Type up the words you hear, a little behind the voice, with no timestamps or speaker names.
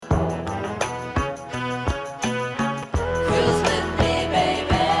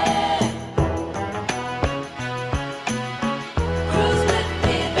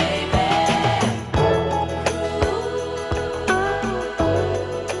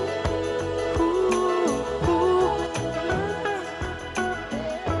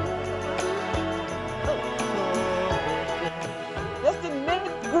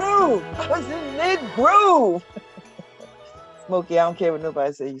Smokey, I don't care what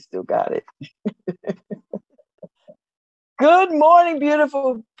nobody say, you still got it. Good morning,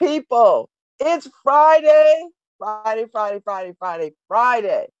 beautiful people. It's Friday. Friday.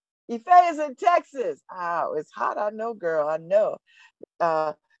 Ife is in Texas. Oh, it's hot. I know, girl. I know.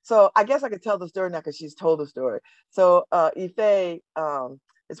 So I guess I could tell the story now because she's told the story. So Ife,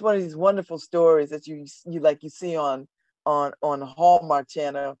 it's one of these wonderful stories that you see on the Hallmark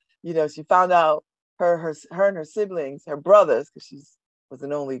Channel. You know, she found out her and her siblings, her brothers, because she was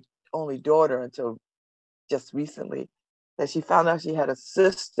an only daughter until just recently, that she found out she had a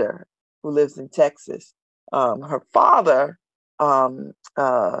sister who lives in Texas. Her father um,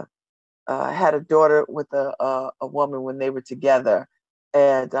 had a daughter with a woman when they were together,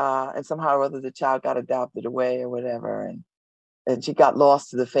 and somehow or other the child got adopted away or whatever, and she got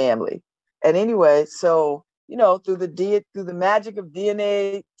lost to the family. And anyway, so through the magic of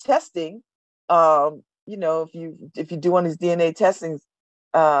DNA testing, if you do one of these DNA testings,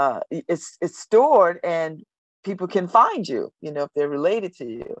 it's stored and people can find you, if they're related to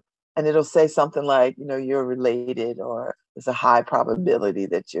you. And it'll say something like, you're related, or there's a high probability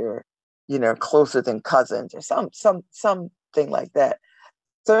that you're, closer than cousins, or something like that.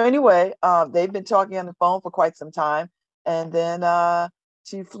 So anyway, they've been talking on the phone for quite some time. And then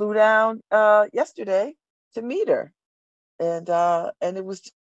she flew down yesterday to meet her. And it was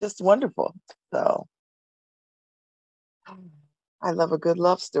just wonderful. So I love a good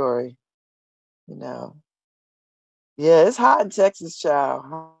love story, you know. Yeah, it's hot in Texas, child.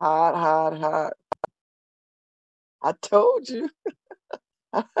 Hot, hot, hot. I told you.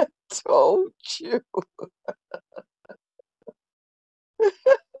 I told you.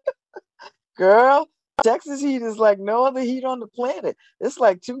 Girl, Texas heat is like no other heat on the planet. It's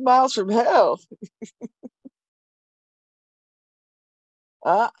like 2 miles from hell.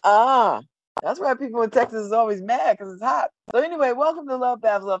 Uh-uh. That's why people in Texas is always mad, because it's hot. So anyway, welcome to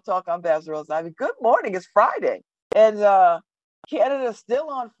LoveBabz LoveTalk. I'm Babz Rawls-Ivy. Good morning. It's Friday. And Canada's still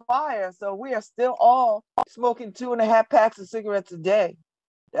on fire. So we are still all smoking 2.5 packs of cigarettes a day.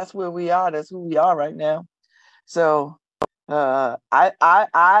 That's where we are. That's who we are right now. So I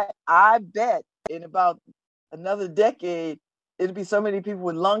bet in about another decade, it'll be so many people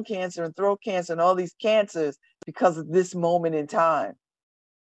with lung cancer and throat cancer and all these cancers because of this moment in time.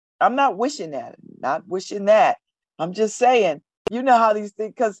 I'm not wishing that. Not wishing that. I'm just saying, you know how these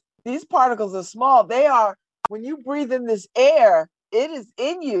things, because these particles are small. They are, when you breathe in this air, it is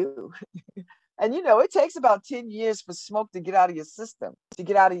in you. And it takes about 10 years for smoke to get out of your system, to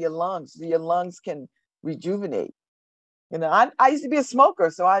get out of your lungs, so your lungs can rejuvenate. I used to be a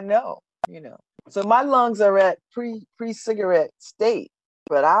smoker, so I know. So my lungs are at pre-cigarette state.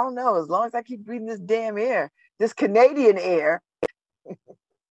 But I don't know, as long as I keep breathing this damn air, this Canadian air.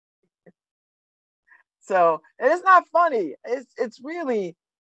 So, and it's not funny. It's really,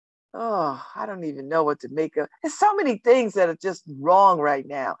 I don't even know what to make of. There's so many things that are just wrong right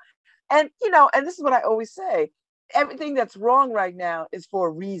now. And this is what I always say. Everything that's wrong right now is for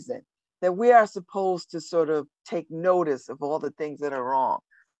a reason, that we are supposed to sort of take notice of all the things that are wrong.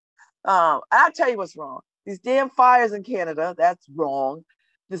 I'll tell you what's wrong. These damn fires in Canada, that's wrong.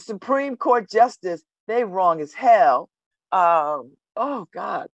 The Supreme Court justice, they wrong as hell. Oh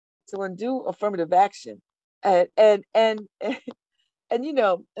God. To undo affirmative action. And this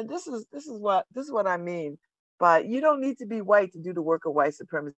is what I mean. But you don't need to be white to do the work of white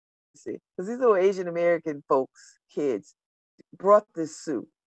supremacy. Because these little Asian American folks, kids, brought this suit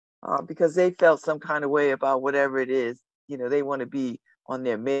because they felt some kind of way about whatever it is, they want to be on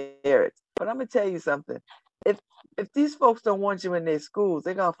their merits. But I'm gonna tell you something. If if these folks don't want you in their schools,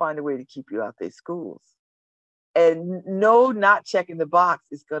 they're gonna find a way to keep you out their schools. And no, not checking the box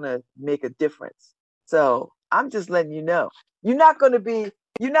is gonna make a difference. So I'm just letting you know. You're not gonna be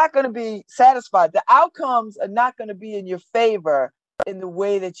satisfied. The outcomes are not gonna be in your favor in the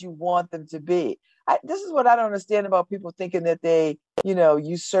way that you want them to be. This is what I don't understand about people thinking that they,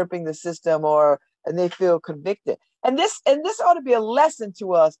 usurping the system, and they feel convicted. And this ought to be a lesson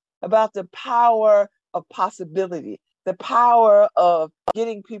to us about the power of possibility, the power of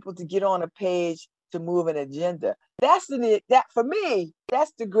getting people to get on a page to move an agenda. That for me,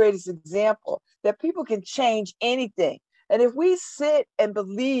 that's the greatest example, that people can change anything. And if we sit and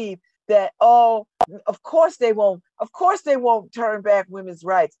believe that, of course they won't turn back women's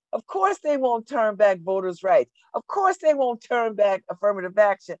rights. Of course they won't turn back voters' rights. Of course they won't turn back affirmative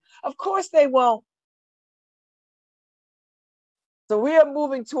action. Of course they won't. So we are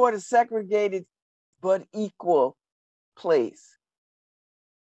moving toward a segregated but equal place.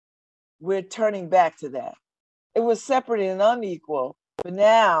 We're turning back to that. It was separate and unequal, but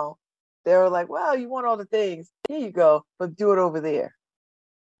now they were like, well, you want all the things. Here you go, but do it over there.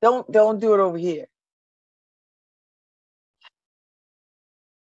 Don't do it over here.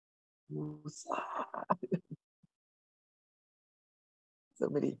 So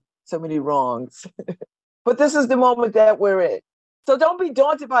many wrongs. But this is the moment that we're in. So don't be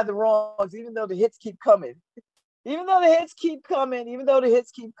daunted by the wrongs, even though the hits keep coming. Even though the hits keep coming, even though the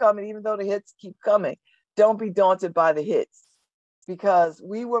hits keep coming, even though the hits keep coming, don't be daunted by the hits, because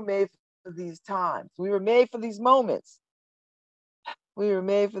we were made for these times. We were made for these moments. We were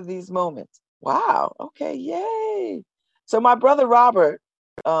made for these moments. Wow. Okay. Yay. So my brother Robert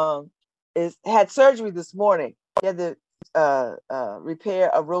had surgery this morning. He had to repair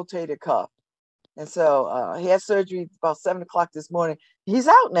a rotator cuff. And so he had surgery about 7 o'clock this morning. He's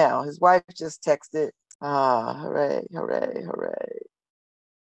out now. His wife just texted. Hooray, hooray, hooray.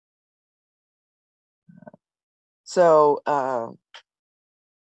 So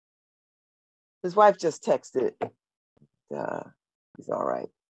his wife just texted. He's all right.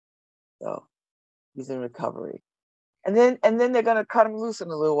 So he's in recovery. And then they're gonna cut him loose in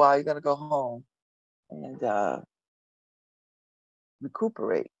a little while. You're gonna go home and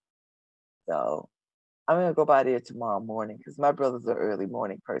recuperate. So I'm gonna go by there tomorrow morning because my brother's an early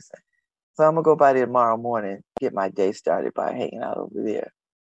morning person. So I'm gonna go by there tomorrow morning, get my day started by hanging out over there,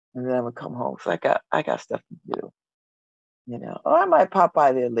 and then I'm gonna come home. So I got stuff to do, Or I might pop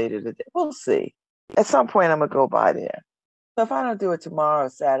by there later today. We'll see. At some point, I'm gonna go by there. So if I don't do it tomorrow or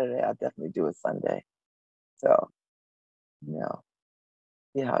Saturday, I'll definitely do it Sunday. So,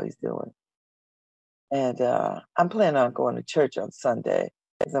 see how he's doing. And I'm planning on going to church on Sunday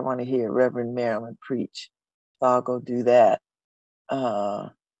because I want to hear Reverend Marilyn preach. So I'll go do that.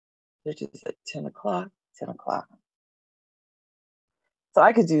 Church is at 10 o'clock. 10 o'clock. So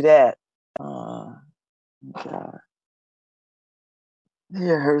I could do that.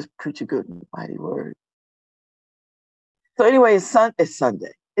 Hear her preach a good and mighty word. So anyway, it's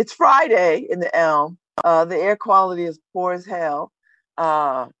Sunday. It's Friday in the Elm. The air quality is poor as hell.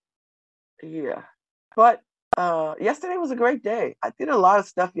 Yeah. But yesterday was a great day. I did a lot of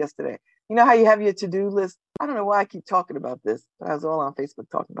stuff yesterday. You know how you have your to-do list? I don't know why I keep talking about this, but I was all on Facebook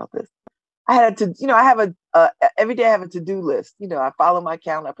talking about this. I had to, I have every day I have a to-do list. I follow my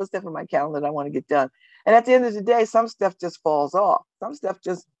calendar. I put stuff in my calendar that I want to get done. And at the end of the day, some stuff just falls off. Some stuff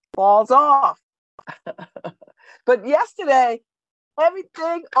just falls off. But yesterday,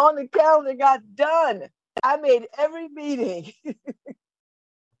 everything on the calendar got done. I made every meeting.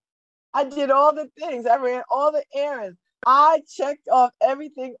 I did all the things. I ran all the errands. I checked off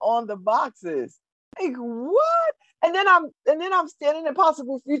everything on the boxes. Like, what? And then I'm standing in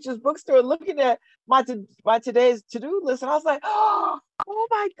Possible Futures bookstore looking at my today's to-do list, and I was like, oh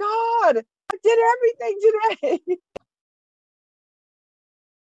my God, I did everything today.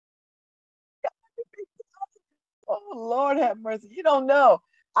 Oh, Lord have mercy. You don't know.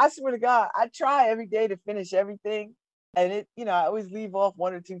 I swear to God, I try every day to finish everything. And I always leave off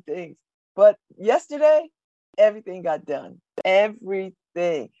one or two things. But yesterday, everything got done.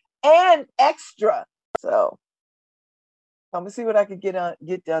 Everything. And extra. So I'm gonna see what I could get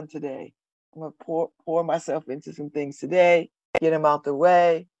done today. I'm gonna pour myself into some things today, get them out the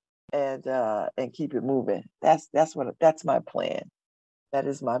way, and keep it moving. That's my plan. That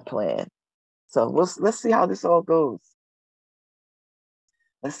is my plan. So let's see how this all goes.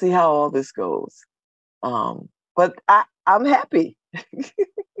 Let's see how all this goes. But I'm happy.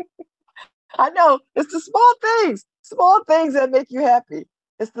 I know it's the small things that make you happy.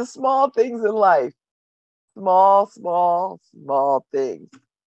 It's the small things in life. Small things.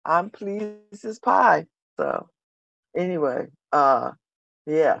 I'm pleased as pie. So anyway,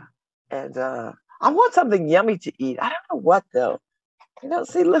 yeah. And I want something yummy to eat. I don't know what though.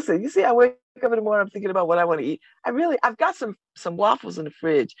 See, listen, you see, I wake up in the morning, I'm thinking about what I want to eat. I've got some waffles in the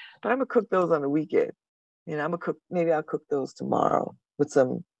fridge, but I'm gonna cook those on the weekend. Maybe I'll cook those tomorrow with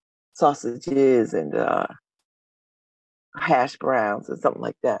some sausages and hash browns or something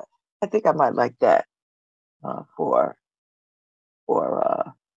like that. I think I might like that for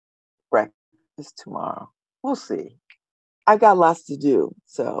breakfast tomorrow. We'll see. I've got lots to do,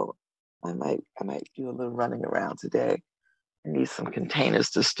 so I might do a little running around today. I need some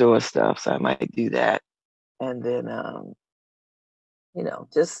containers to store stuff, so I might do that. And then,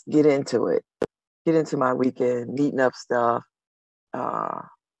 just get into it. Get into my weekend, meeting up stuff. I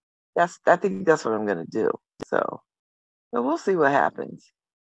think that's what I'm gonna do. So we'll see what happens.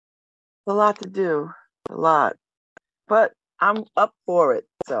 It's a lot to do, a lot, but I'm up for it.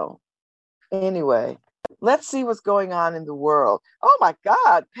 So anyway, let's see what's going on in the world. Oh my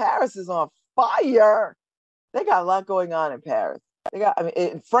God, Paris is on fire. They got a lot going on in Paris.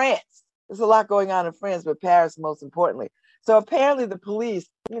 In France. There's a lot going on in France, but Paris most importantly. So apparently the police,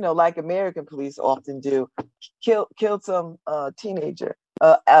 like American police often do, killed some teenager,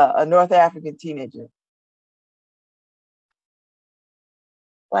 a North African teenager.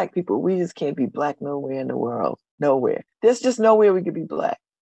 Black people, we just can't be black nowhere in the world. Nowhere. There's just nowhere we could be black.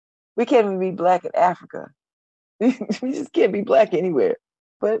 We can't even be black in Africa. We just can't be black anywhere.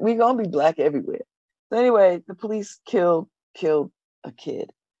 But we're gonna be black everywhere. So anyway, the police killed a kid.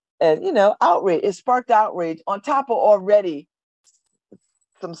 And outrage. It sparked outrage on top of already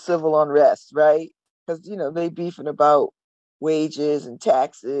some civil unrest, right? Because they beefing about wages and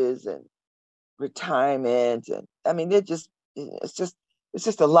taxes and retirement. And I mean, it's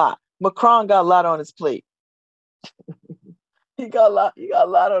just a lot. Macron got a lot on his plate. He got a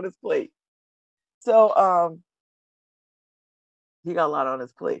lot on his plate. So he got a lot on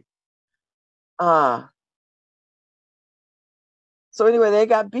his plate. So anyway, they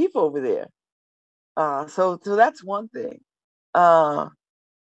got beef over there. So that's one thing. What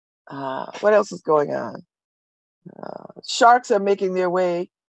else is going on? Sharks are making their way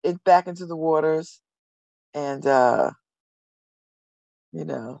back into the waters, and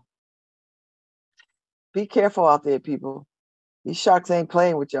be careful out there, people. These sharks ain't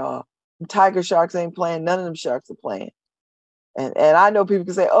playing with y'all. Tiger sharks ain't playing. None of them sharks are playing. And I know people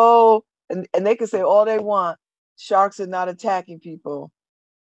can say, oh, and they can say all they want. Sharks are not attacking people.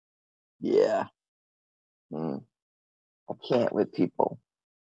 Yeah. I can't with people.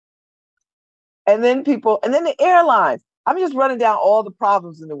 And then the airlines. I'm just running down all the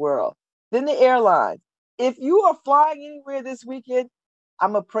problems in the world. Then the airlines. If you are flying anywhere this weekend,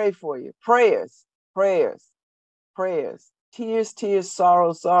 I'm going to pray for you. Prayers. Tears,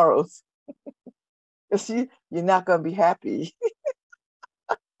 sorrows. You're not going to be happy.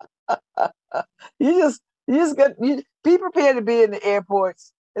 You be prepared to be in the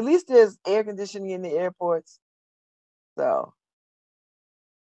airports. At least there's air conditioning in the airports. So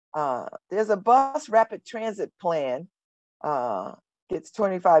there's a bus rapid transit plan. Gets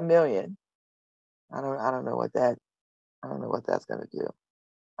 25 million. I don't know what that's going to do.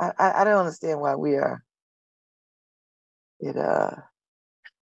 I don't understand why we are.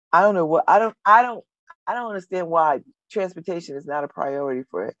 I don't know what I don't understand why transportation is not a priority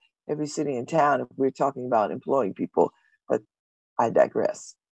for every city and town if we're talking about employing people, but I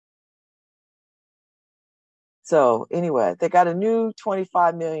digress. So anyway, they got a new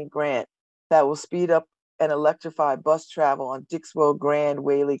 25 million grant that will speed up and electrify bus travel on Dixwell, Grand,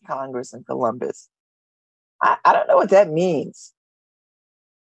 Whaley, Congress, and Columbus. I don't know what that means.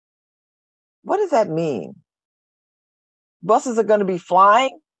 What does that mean? Buses are going to be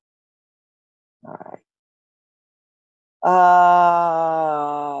flying? All right.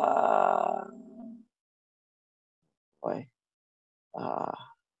 Boy.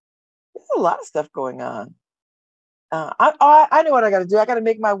 There's a lot of stuff going on. I know what I got to do. I got to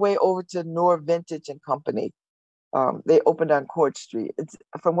make my way over to Nor Vintage and Company. They opened on Court Street. It's,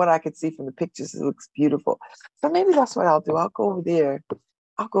 from what I could see from the pictures, it looks beautiful. So maybe that's what I'll do. I'll go over there.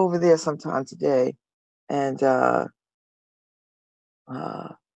 I'll go over there sometime today and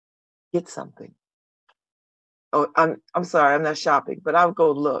get something. Oh, I'm sorry, I'm not shopping, but I'll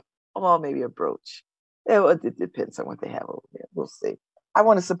go look. Oh, maybe a brooch. It depends on what they have over there. We'll see. I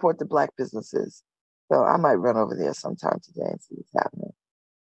want to support the Black businesses, so I might run over there sometime today and see what's happening.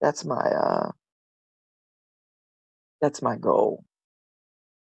 That's my goal.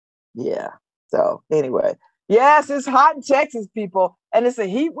 Yeah. So anyway, yes, it's hot in Texas, people, and it's a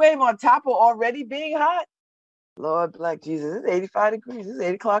heat wave on top of already being hot. Lord, Black Jesus, it's 85 degrees. It's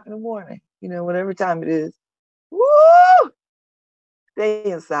 8 o'clock in the morning. Whatever time it is. Woo! Stay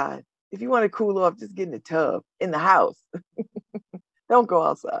inside. If you want to cool off, just get in the tub in the house. Don't go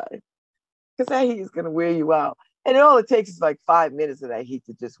outside because that heat is going to wear you out. And all it takes is like 5 minutes of that heat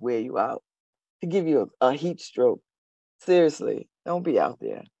to just wear you out, to give you a heat stroke. Seriously, don't be out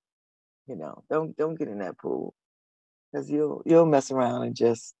there. Don't get in that pool because you'll mess around and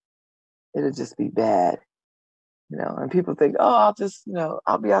it'll just be bad. And people think, oh,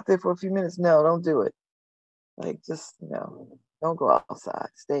 I'll be out there for a few minutes. No, don't do it. Like, just, don't go outside.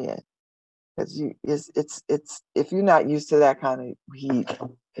 Stay in. Because it's if you're not used to that kind of heat,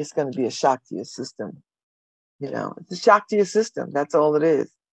 it's going to be a shock to your system. It's a shock to your system. That's all it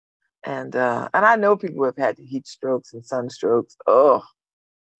is. And I know people who have had heat strokes and sunstrokes. Oh,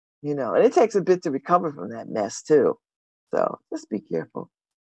 and it takes a bit to recover from that mess too. So just be careful.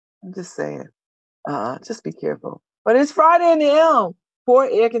 I'm just saying. Just be careful. But it's Friday in the Elm. Poor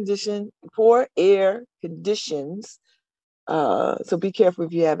air conditions. So be careful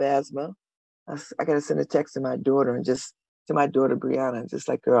if you have asthma. I got to send a text to my daughter Brianna, just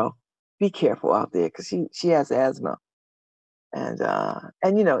like, girl, be careful out there because she has asthma. And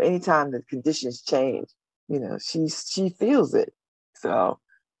you know, anytime the conditions change, you know, she feels it. So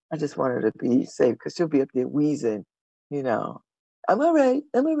I just want her to be safe because she'll be up there wheezing, you know, I'm all right,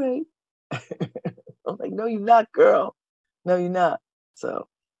 I'm all right. I'm like, no, you're not, girl. No, you're not. So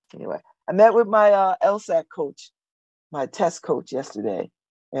anyway, I met with my LSAT coach, my test coach yesterday,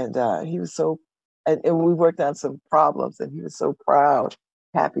 and he was so, and we worked on some problems, and he was so proud,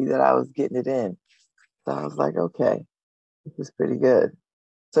 happy that I was getting it in. So I was like, okay, it was pretty good.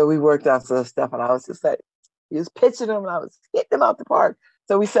 So we worked on some stuff, and I was just like, he was pitching them, and I was hitting them out the park.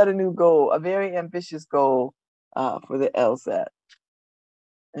 So we set a new goal, a very ambitious goal for the LSAT.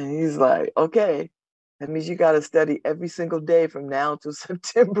 And he's like, okay, that means you got to study every single day from now to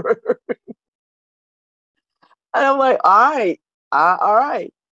September. And I'm like, all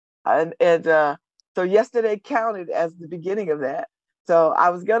right. And so yesterday counted as the beginning of that. So I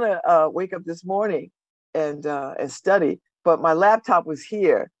was gonna wake up this morning and study, but my laptop was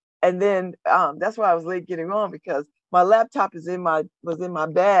here, and then that's why I was late getting on because my laptop was in my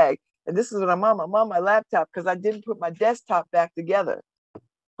bag, and this is what I'm on my laptop because I didn't put my desktop back together.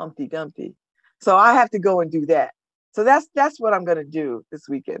 Humpty Dumpty. So I have to go and do that. So that's what I'm gonna do this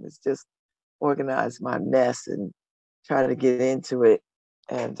weekend. Is just organize my mess and try to get into it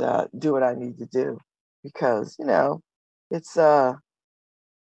and do what I need to do because you know it's so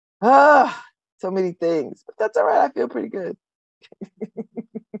many things, but that's all right. I feel pretty good.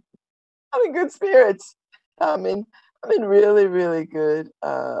 I'm in good spirits. I'm in really good.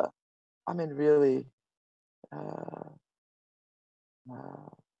 I'm in really uh, uh,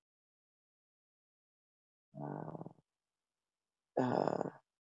 uh,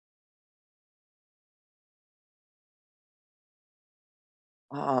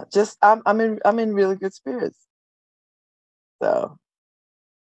 uh, just I'm in really good spirits. So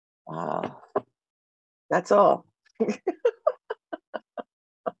uh, that's all. I'm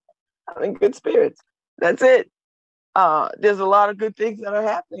in good spirits. That's it. There's a lot of good things that are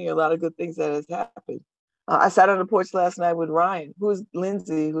happening, a lot of good things that has happened. I sat on the porch last night with Ryan, who's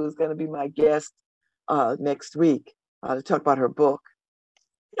Lindsay, who's going to be my guest next week to talk about her book.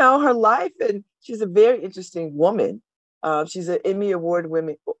 You know, her life, and she's a very interesting woman. She's an Emmy award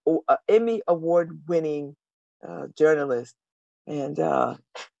winning journalist, and I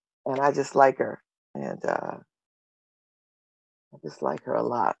just like her, and I just like her a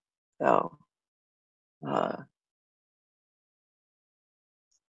lot. So. Uh,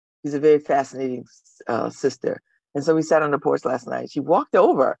 She's a very fascinating sister. And so we sat on the porch last night. She walked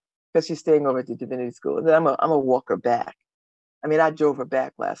over because she's staying over at the divinity school. And then I'm a walk her back. I mean, I drove her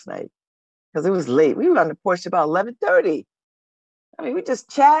back last night because it was late. We were on the porch about 11:30. I mean, we just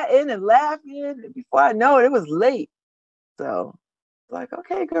chatting and laughing. Before I know it, it was late. So like,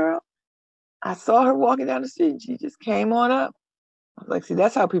 okay, girl. I saw her walking down the street and she just came on up. I was like, see,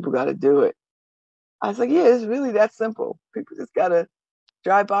 that's how people got to do it. I was like, yeah, it's really that simple. People just got to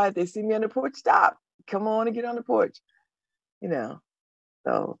drive by. If they see me on the porch, stop. Come on and get on the porch. You know.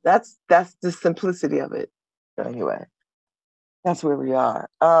 So that's the simplicity of it. So anyway, that's where we are.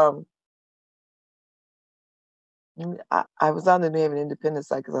 I was on the New Haven Independent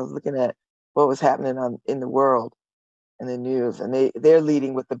site because I was looking at what was happening in the world in the news, and they're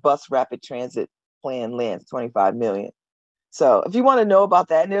leading with the bus rapid transit plan lands 25 million. So if you want to know about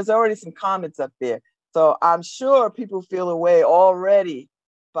that, and there's already some comments up there, so I'm sure people feel a way already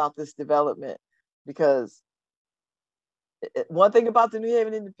about this development because one thing about the New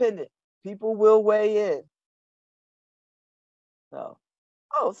Haven Independent, people will weigh in. So,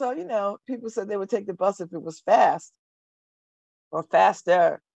 so you know, people said they would take the bus if it was fast or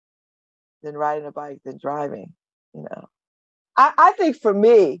faster than riding a bike than driving. You know, I think for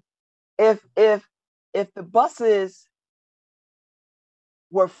me, if the buses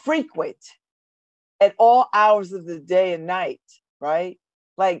were frequent at all hours of the day and night, right?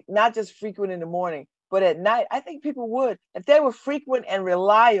 Like not just frequent in the morning, but at night, I think people would, if they were frequent and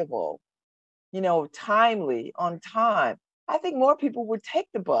reliable, you know, timely, on time, I think more people would take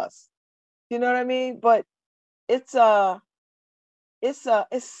the bus. You know what I mean? But it's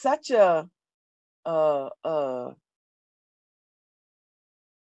it's such uh uh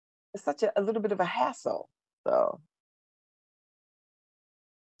it's such a little bit of a hassle. So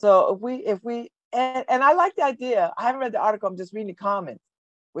so if we and I like the idea. I haven't read the article, I'm just reading the comments,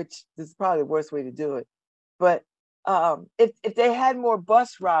 which is probably the worst way to do it. But if they had more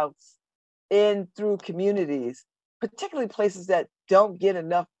bus routes in through communities, particularly places that don't get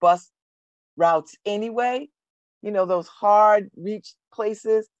enough bus routes anyway, you know, those hard reach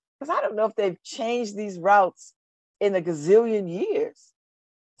places, because I don't know if they've changed these routes in a gazillion years.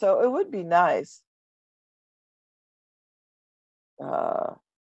 So it would be nice. Uh,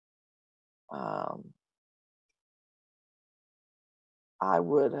 um, I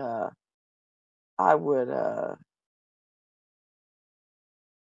would. I would.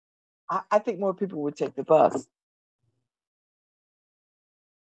 I think more people would take the bus.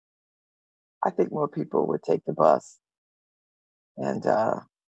 I think more people would take the bus, and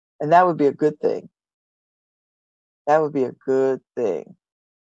that would be a good thing. That would be a good thing.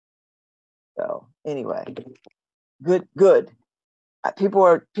 So anyway, good. People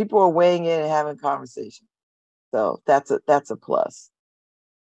are weighing in and having conversation. So that's a plus.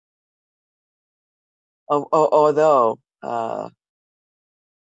 Although uh,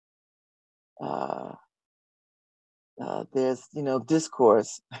 there's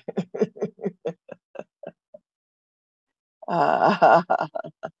discourse.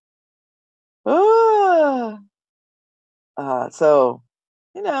 uh, so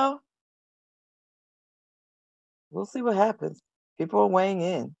you know we'll see what happens. People are weighing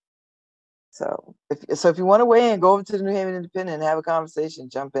in. So if you want to weigh in, go over to the New Haven Independent and have a conversation.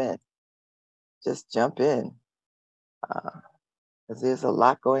 Jump in. Just jump in. Because there's a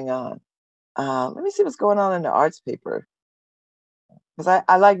lot going on. Let me see what's going on in the arts paper. Because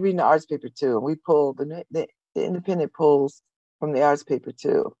I like reading the arts paper too. And we pull the Independent pulls from the arts paper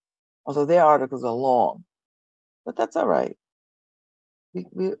too. Although their articles are long. But that's all right. We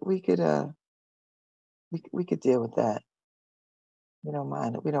could we could deal with that. We don't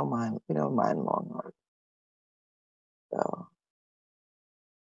mind it. We don't mind long articles. So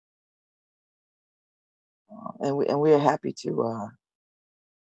and we're happy to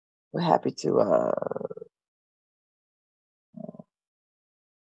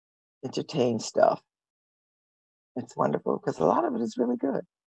entertain stuff. It's wonderful because a lot of it is really good.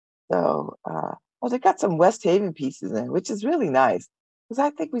 So, well, they got some West Haven pieces in, which is really nice because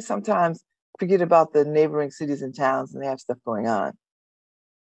I think we sometimes forget about the neighboring cities and towns and they have stuff going on.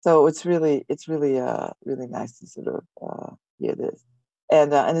 So really nice to sort of hear this.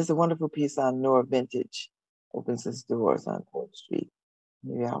 And there's a wonderful piece on Nora Vintage opens its doors on Port Street.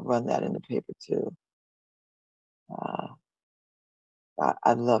 Maybe I'll run that in the paper too.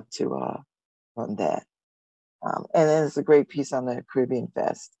 I'd love to run that. And then there's a great piece on the Caribbean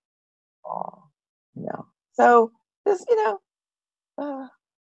Fest. Oh, so there's uh,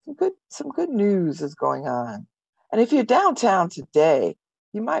 some good news is going on. And if you're downtown today,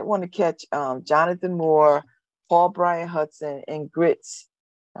 you might want to catch Jonathan Moore, Paul Brian Hudson, and Grits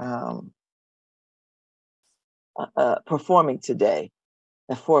performing today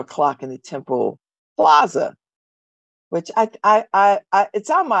at 4 o'clock in the Temple Plaza, which it's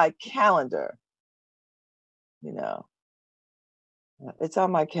on my calendar. It's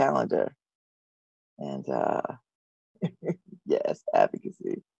on my calendar, and yes,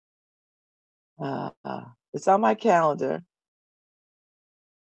 advocacy. It's on my calendar.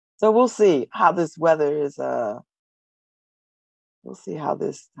 So we'll see how this weather is. We'll see how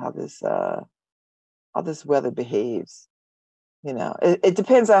this weather behaves. It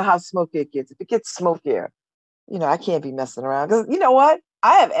depends on how smoky it gets. If it gets smokier, I can't be messing around because you know what?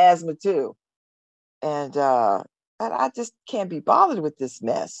 I have asthma too, and I just can't be bothered with this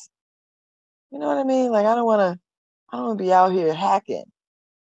mess. You know what I mean? Like I don't want to be out here hacking.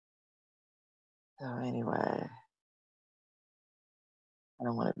 So anyway, I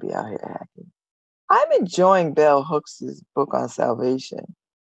don't want to be out here hacking. I'm enjoying Bell Hooks' book on salvation.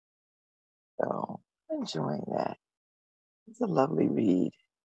 So I'm enjoying that. It's a lovely read.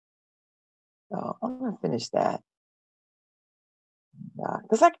 So I'm gonna finish that.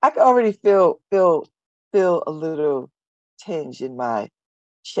 Because I can already feel a little tinge in my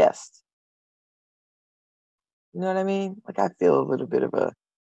chest. You know what I mean? Like I feel a little bit of a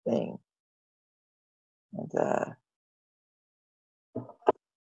thing. And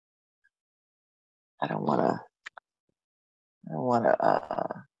I don't wanna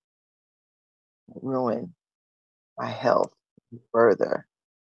ruin my health further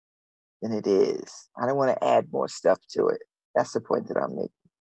than it is. I don't want to add more stuff to it. That's the point that I'm making.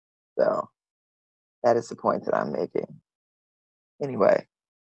 So that is the point that I'm making. Anyway,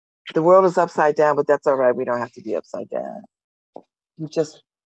 the world is upside down, but that's all right. We don't have to be upside down. We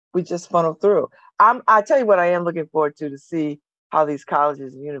just funnel through. I tell you what I am looking forward to see how these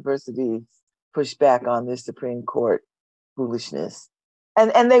colleges and universities push back on this Supreme Court foolishness.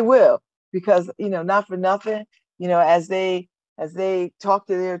 And they will, because not for nothing, as they talk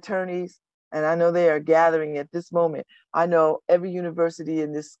to their attorneys, and I know they are gathering at this moment. I know every university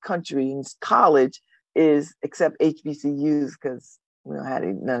in this country, in this college, is except HBCUs because we don't have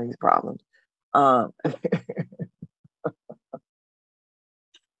none of these problems.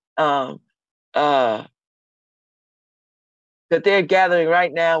 um, uh, that they're gathering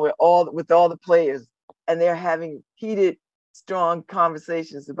right now with all the players, and they're having heated, strong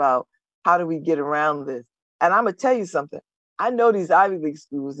conversations about how do we get around this. And I'm gonna tell you something. I know these Ivy League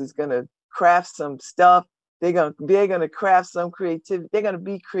schools is gonna craft some stuff. They're gonna craft some creativity. They're gonna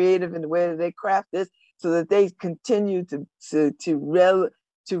be creative in the way that they craft this, so that they continue to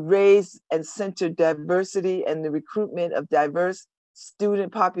raise and center diversity and the recruitment of diverse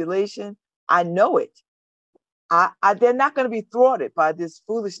student population. I know it. They're not going to be thwarted by this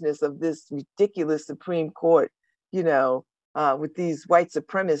foolishness of this ridiculous Supreme Court, with these white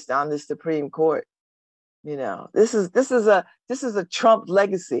supremacists on this Supreme Court. This is a Trump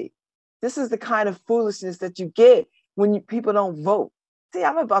legacy. This is the kind of foolishness that you get when people don't vote. See,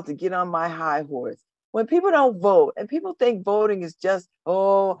 I'm about to get on my high horse. When people don't vote, and people think voting is just,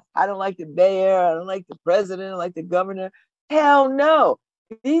 oh, I don't like the mayor, I don't like the president, I don't like the governor. Hell no.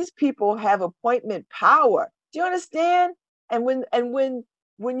 These people have appointment power. Do you understand? And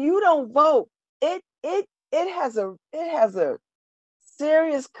when you don't vote, it has a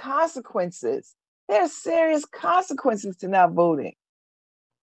serious consequences. There are serious consequences to not voting.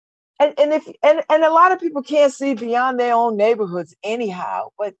 And a lot of people can't see beyond their own neighborhoods anyhow.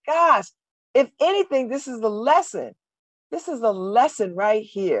 But gosh, if anything, this is the lesson. This is a lesson right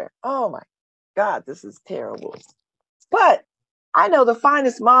here. Oh my God, this is terrible. But I know the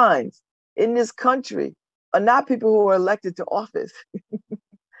finest minds in this country are not people who are elected to office.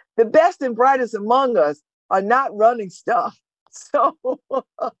 The best and brightest among us are not running stuff. So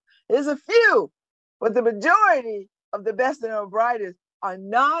there's a few, but the majority of the best and the brightest are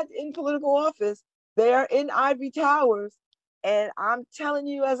not in political office. They are in ivory towers. And I'm telling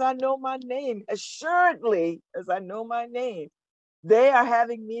you, as I know my name, assuredly, as I know my name, they are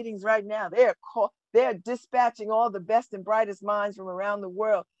having meetings right now. They're dispatching all the best and brightest minds from around the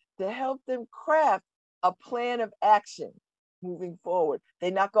world to help them craft a plan of action moving forward. They're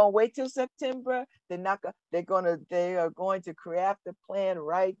not going to wait till September. They are going to craft a plan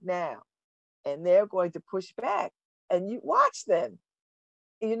right now, and they're going to push back. And you watch them,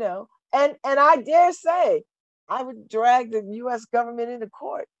 And I dare say, I would drag the U.S. government into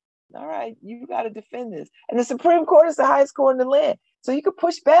court. All right, you got to defend this. And the Supreme Court is the highest court in the land. So you could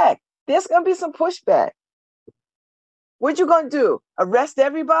push back. There's going to be some pushback. What you going to do? Arrest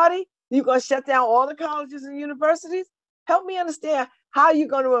everybody? You going to shut down all the colleges and universities? Help me understand how you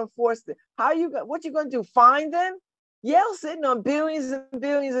going to enforce it. What you going to do? Fine them? Yale sitting on billions and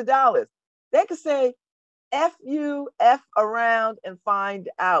billions of dollars. They could say, F you, F around and find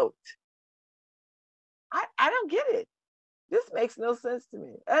out. I don't get it. This makes no sense to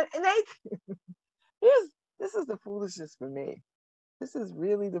me. And this is the foolishness for me. This is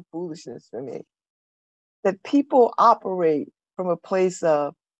really the foolishness for me. That people operate from a place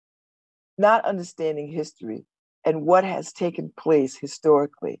of not understanding history and what has taken place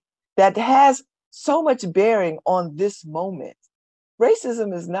historically that has so much bearing on this moment.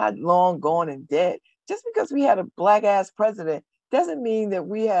 Racism is not long gone and dead. Just because we had a black ass president doesn't mean that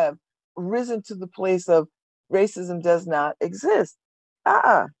we have risen to the place of racism does not exist.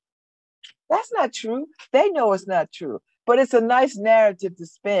 That's not true. They know it's not true, but it's a nice narrative to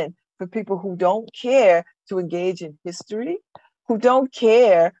spin for people who don't care to engage in history, who don't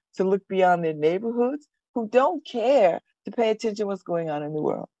care to look beyond their neighborhoods, who don't care to pay attention to what's going on in the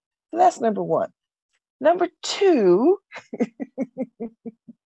world. So that's number one. Number two,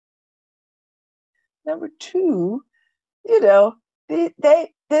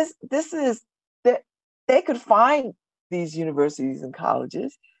 they could find these universities and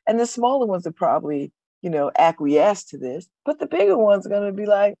colleges, and the smaller ones are probably, acquiesce to this, but the bigger ones are going to be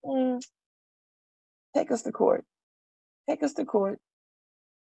like, take us to court. Take us to court.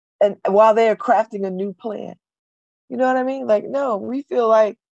 And while they're crafting a new plan, you know what I mean? Like, no, we feel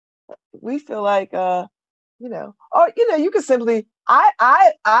like, or, you can simply,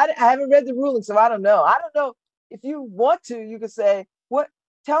 I haven't read the ruling, so I don't know. I don't know. If you want to, you could say,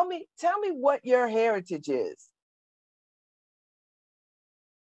 tell me what your heritage is.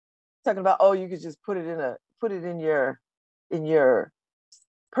 Talking about, oh, you could just put it in your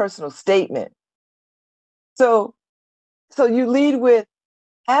personal statement. So you lead with,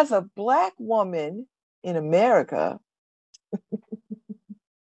 as a Black woman in America,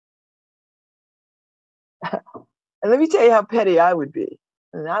 and let me tell you how petty I would be.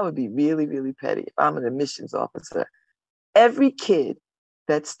 And I would be really, really petty if I'm an admissions officer. Every kid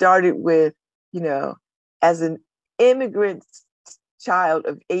that started with, as an immigrant child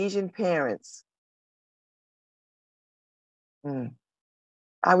of Asian parents, I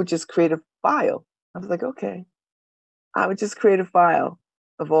would just create a file. I was like, okay. I would just create a file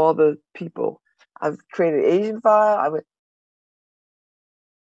of all the people. I've created an Asian file.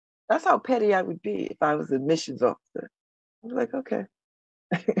 That's how petty I would be if I was a admissions officer. I'm like, okay.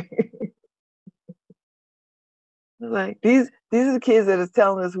 Like these are the kids that is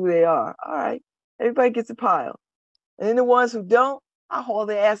telling us who they are. All right. Everybody gets a pile. And then the ones who don't, I haul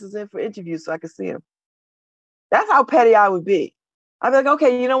their asses in for interviews so I can see them. That's how petty I would be. I'd be like,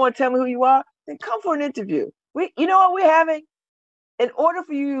 okay, you don't want to tell me who you are? Then come for an interview. You know what we're having? In order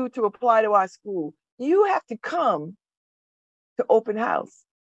for you to apply to our school, you have to come to open house.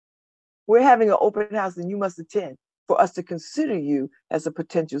 We're having an open house and you must attend for us to consider you as a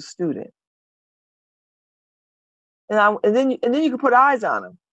potential student. And then you can put eyes on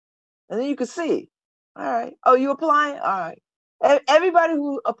them. And then you can see. All right. Oh, you applying? All right. Everybody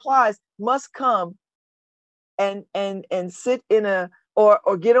who applies must come and sit in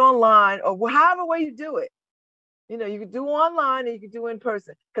or get online or however way you do it. You know, you can do online and you can do in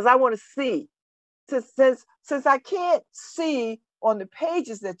person because I want to see. Since I can't see on the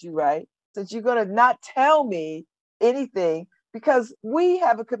pages that you write, since you're going to not tell me anything, because we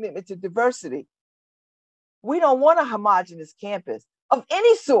have a commitment to diversity. We don't want a homogenous campus of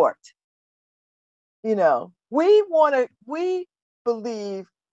any sort. You know, we believe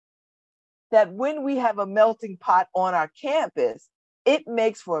that when we have a melting pot on our campus, it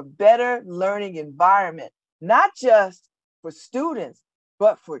makes for a better learning environment, not just for students,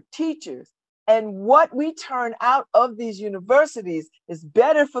 but for teachers. And what we turn out of these universities is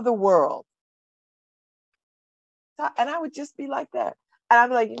better for the world. And I would just be like that. And I'd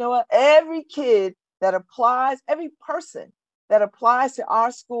be like, you know what? Every kid that applies, every person that applies to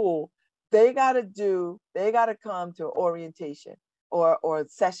our school, they got to come to orientation or a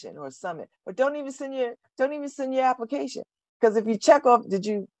session or a summit. But don't even send your application. Because if you check off, did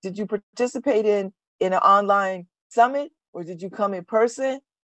you participate in an online summit or did you come in person?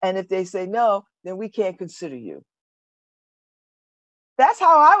 And if they say no, then we can't consider you. That's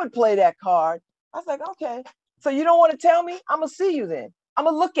how I would play that card. I was like, okay, so you don't want to tell me? I'm gonna see you then. I'm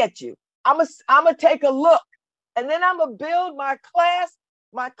gonna look at you. I'm gonna take a look, and then I'm gonna build my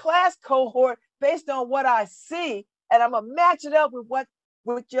class cohort based on what I see, and I'm gonna match it up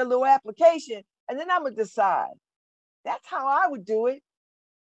with your little application, and then I'm gonna decide. That's how I would do it.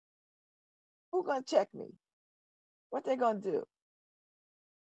 Who's gonna check me? What they gonna do?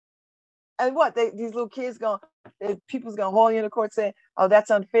 And what these little kids people's gonna haul you in the court saying, "Oh,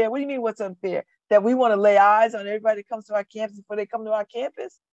 that's unfair." What do you mean? What's unfair? That we want to lay eyes on everybody that comes to our campus before they come to our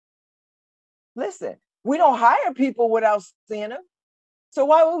campus? Listen, we don't hire people without seeing them. So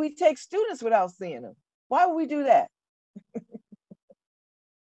why would we take students without seeing them? Why would we do that?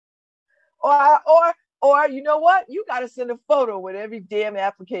 Or you know what? You got to send a photo with every damn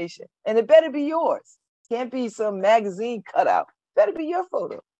application, and it better be yours. Can't be some magazine cutout. Better be your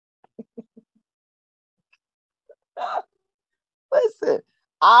photo. Listen,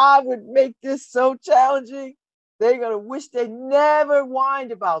 I would make this so challenging. They're gonna wish they never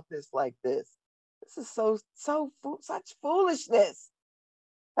whined about this like this. This is such foolishness.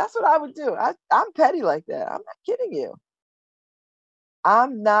 That's what I would do. I'm petty like that. I'm not kidding you.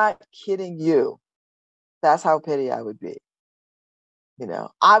 I'm not kidding you. That's how petty I would be. You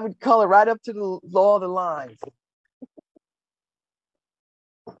know, I would color right up to the law of the lines.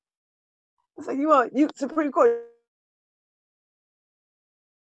 It's like you Supreme Court.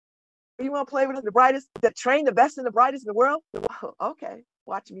 You want to play with the brightest, that train the best and the brightest in the world? Oh, okay,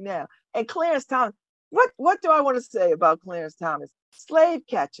 watch me now. And Clarence Thomas, what do I want to say about Clarence Thomas? Slave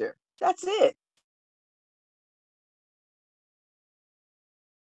catcher. That's it.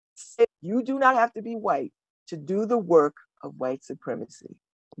 You do not have to be white to do the work of white supremacy.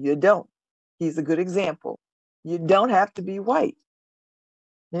 You don't. He's a good example. You don't have to be white.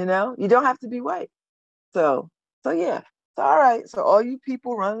 You know, you don't have to be white. So yeah, it's all right. So all you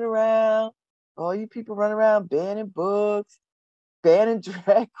people running around banning books, banning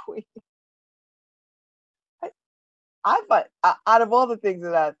drag queens. I find, out of all the things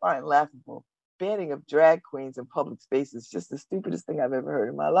that I find laughable, banning of drag queens in public spaces is just the stupidest thing I've ever heard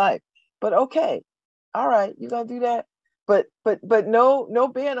in my life. But okay, all right, you're gonna do that. But no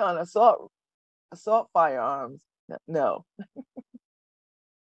ban on assault firearms. No.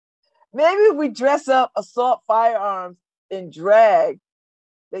 Maybe if we dress up assault firearms in drag,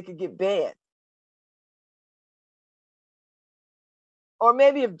 they could get banned. Or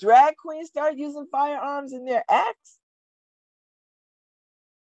maybe if drag queens start using firearms in their acts,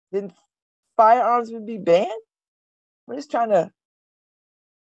 then firearms would be banned. We're just trying to,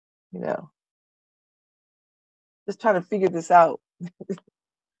 just trying to figure this out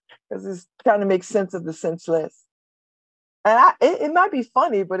because it's trying to make sense of the senseless. And it might be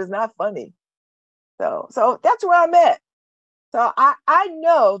funny, but it's not funny. So that's where I'm at. So I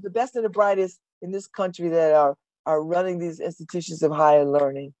know the best and the brightest in this country that are running these institutions of higher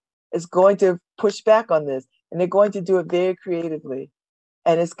learning is going to push back on this, and they're going to do it very creatively,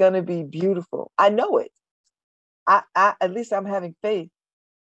 and it's going to be beautiful. I know it. I at least I'm having faith.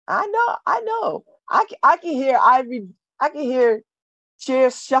 I know. I know. I can hear I can hear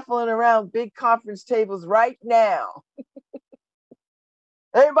chairs shuffling around big conference tables right now.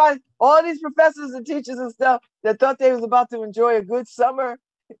 Everybody, all these professors and teachers and stuff that thought they was about to enjoy a good summer,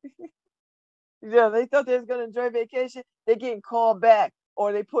 they thought they was going to enjoy vacation. They're getting called back,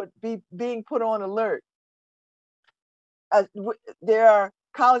 or being put on alert. There are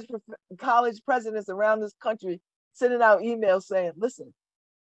college presidents around this country sending out emails saying, "Listen,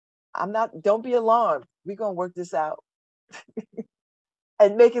 I'm not. Don't be alarmed. We're gonna work this out,"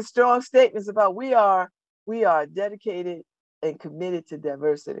 and making strong statements about we are dedicated and committed to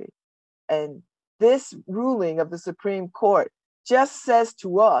diversity. And this ruling of the Supreme Court just says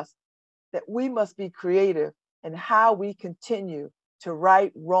to us that we must be creative in how we continue to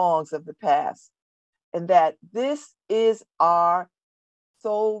right wrongs of the past, and that this is our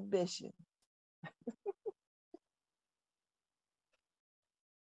sole mission.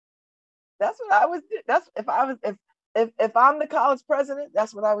 That's what I would. That's if I was if I'm the college president,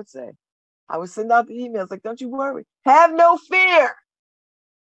 that's what I would say. I would send out the emails like, "Don't you worry, have no fear.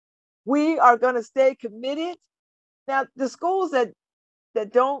 We are going to stay committed." Now, the schools that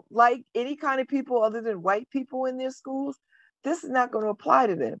don't like any kind of people other than white people in their schools, this is not going to apply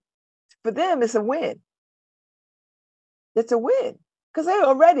to them. For them, it's a win. It's a win because they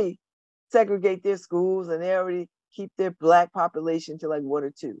already segregate their schools, and they already keep their black population to like 1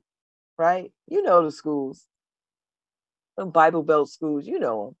 or 2, right? You know the schools, the Bible Belt schools, you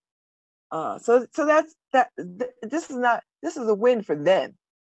know them. So that's that. This is a win for them.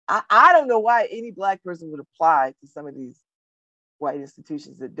 I don't know why any black person would apply to some of these white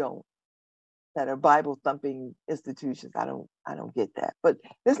institutions that are Bible thumping institutions. I don't get that. But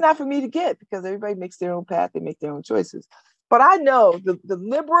it's not for me to get, because everybody makes their own path, they make their own choices. But I know the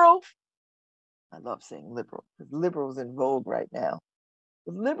liberal, I love saying liberal, because liberal's in vogue right now.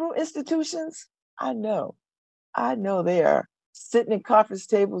 The liberal institutions, I know they are sitting in conference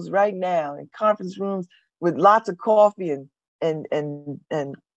tables right now, in conference rooms with lots of coffee and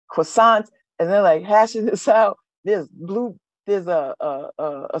croissants, and they're like hashing this out. There's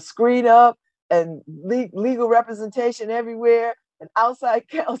a screen up, and legal representation everywhere, and outside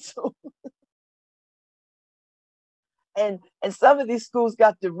counsel. And some of these schools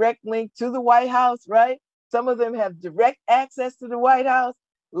got direct link to the White House, right? Some of them have direct access to the White House.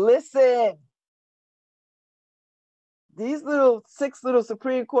 Listen, these six little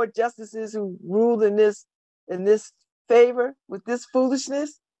Supreme Court justices who ruled in this favor with this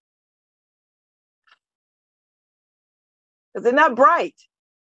foolishness, because they're not bright.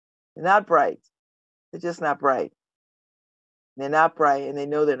 They're not bright. They're just not bright. They're not bright, and they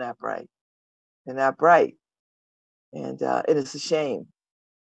know they're not bright. They're not bright, and it is a shame.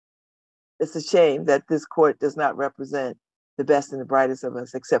 It's a shame that this court does not represent the best and the brightest of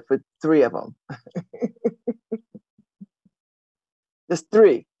us, except for 3 of them. Just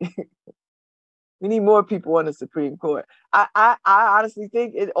 3. We need more people on the Supreme Court. I honestly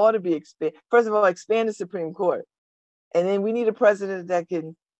think it ought to be expand. First of all, expand the Supreme Court, and then we need a president that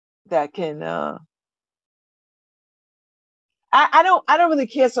can. I don't really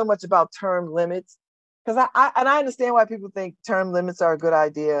care so much about term limits, because I understand why people think term limits are a good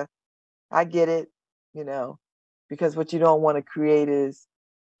idea. I get it, you know, because what you don't want to create is,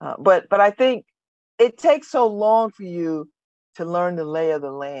 but I think it takes so long for you to learn the lay of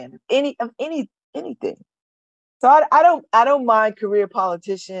the land, anything. So I don't mind career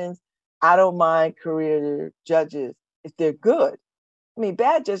politicians. I don't mind career judges if they're good. I mean,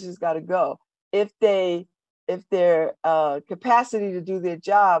 bad judges got to go if their capacity to do their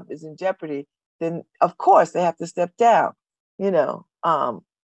job is in jeopardy. Then of course they have to step down. You know,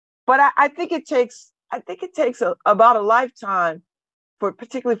 but I think it takes about a lifetime,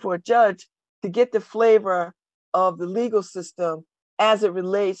 particularly for a judge, to get the flavor of the legal system as it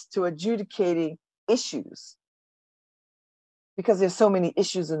relates to adjudicating issues, because there's so many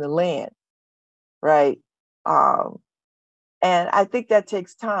issues in the land, right? Um, and I think that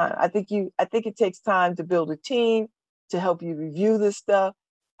takes time. I think it takes time to build a team to help you review this stuff.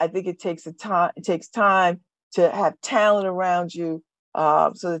 I think it takes time to have talent around you,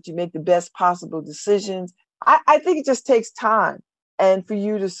 so that you make the best possible decisions. I think it just takes time, and for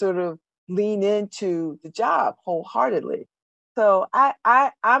you to sort of lean into the job wholeheartedly. So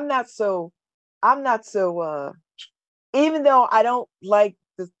I'm not so even though I don't like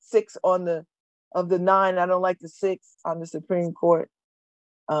the 6 on the of the 9, I don't like the 6 on the Supreme Court.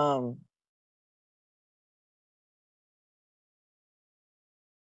 Um,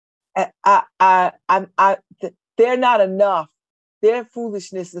 they're not enough. Their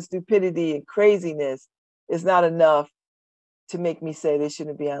foolishness and stupidity and craziness is not enough to make me say they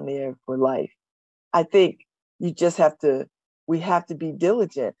shouldn't be on the air for life. I think you just have to, we have to be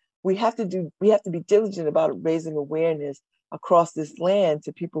diligent. We have to be diligent about raising awareness across this land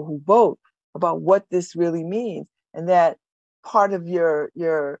to people who vote about what this really means. And that part of your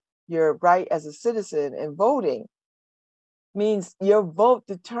right as a citizen and voting means your vote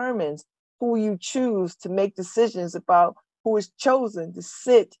determines who you choose to make decisions about who is chosen to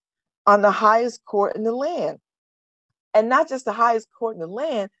sit on the highest court in the land. And not just the highest court in the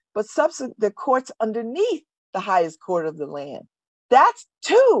land, but the courts underneath the highest court of the land. That's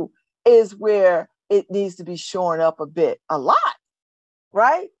too is where it needs to be shorn up a lot,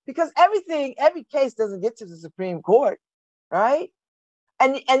 right? Because every case doesn't get to the Supreme Court, right?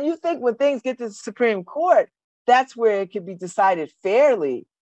 And you think when things get to the Supreme Court, that's where it can be decided fairly.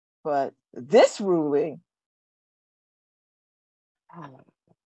 But this ruling,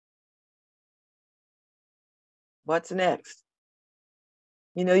 what's next?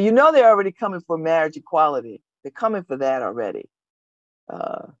 You know they're already coming for marriage equality. They're coming for that already.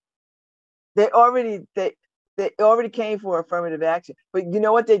 Uh, they already came for affirmative action. But you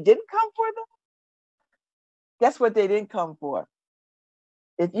know what they didn't come for though? Guess what they didn't come for?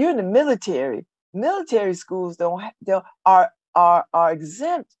 If you're in the military schools are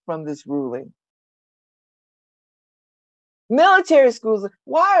exempt from this ruling. Military schools,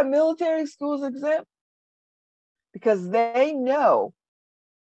 why are military schools exempt? Because they know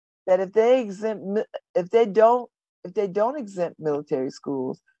that if they don't exempt military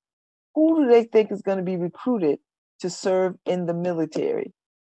schools, who do they think is going to be recruited to serve in the military?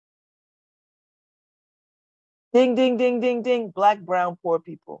 Ding, ding, ding, ding, ding. Black, brown, poor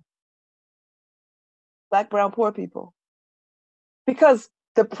people. Black, brown, poor people. Because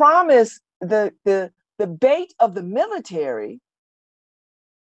the promise, the bait of the military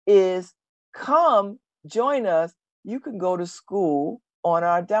is come join us. You can go to school on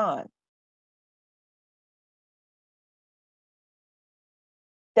our dime.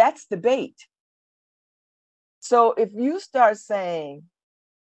 That's the bait. So if you start saying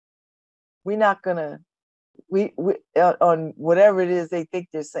we're not gonna we on whatever it is they think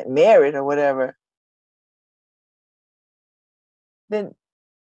they're saying, merit or whatever, then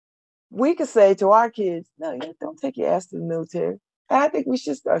we could say to our kids, no, don't take your ass to the military. And I think we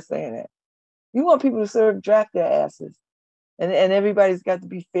should start saying that. You want people to serve, draft their asses. And everybody's got to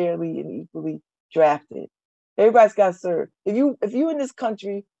be fairly and equally drafted. Everybody's got to serve. If you in this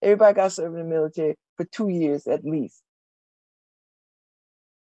country, everybody got to serve in the military for 2 years at least.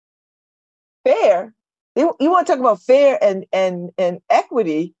 Fair? You want to talk about fair and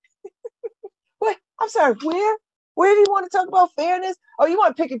equity? What? I'm sorry. Where do you want to talk about fairness? Oh, you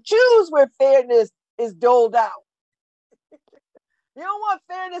want to pick and choose where fairness is doled out. You don't want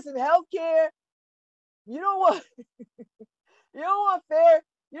fairness in healthcare. You don't want you don't want fair.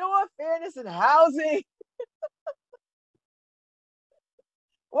 You don't want fairness in housing.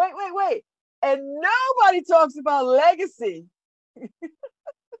 Wait. And nobody talks about legacy.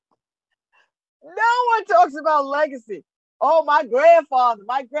 No one talks about legacy. Oh, my grandfather,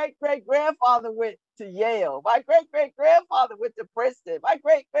 my great-great-grandfather went to Yale. My great-great-grandfather went to Princeton. My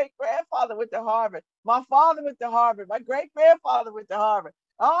great-great-grandfather went to Harvard. My father went to Harvard. My great-grandfather went to Harvard.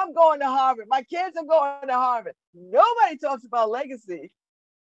 Oh, I'm going to Harvard. My kids are going to Harvard. Nobody talks about legacy.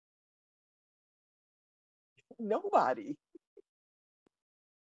 Nobody.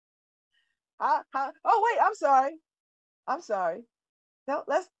 Oh, wait, I'm sorry. Now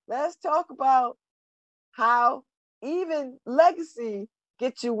let's talk about how even legacy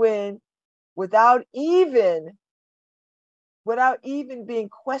gets you in without even being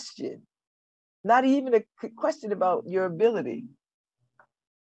questioned. Not even a question about your ability.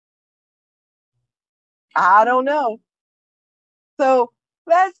 I don't know. So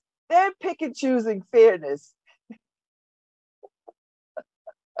they're pick and choosing fairness.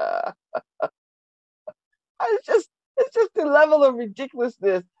 It's just the level of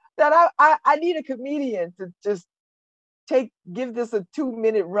ridiculousness that I need a comedian to just give this a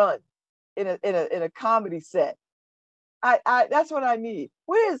 2-minute run in a comedy set. I that's what I need.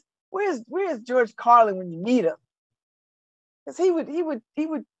 Where's George Carlin when you need him? Because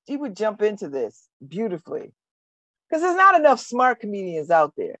he would jump into this beautifully. Because there's not enough smart comedians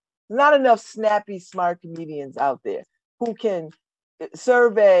out there. There's not enough snappy, smart comedians out there who can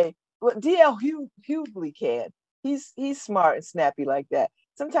survey. Well, D.L. Hughley can, he's smart and snappy like that.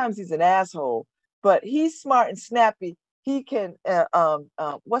 Sometimes he's an asshole, but he's smart and snappy. He can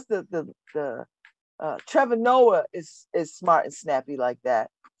what's the Trevor Noah is smart and snappy like that.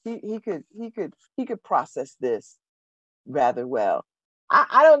 He could process this rather well.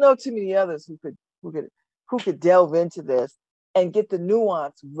 I don't know too many others who could delve into this and get the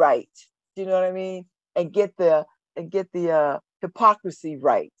nuance right. Do you know what I mean? And get the hypocrisy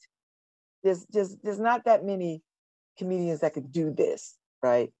right. There's not that many comedians that could do this,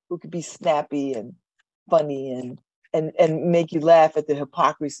 right? Who could be snappy and funny and make you laugh at the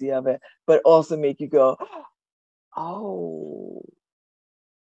hypocrisy of it, but also make you go, oh,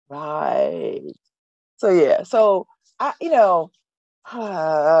 right. So yeah, so I,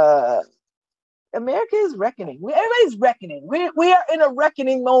 America is reckoning. Everybody's reckoning. We are in a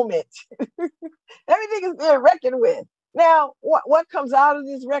reckoning moment. Everything is being reckoned with. Now, what comes out of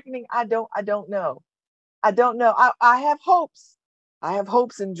this reckoning? I don't know. I don't know. I have hopes. I have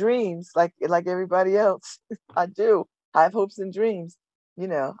hopes and dreams, like everybody else. I do. I have hopes and dreams.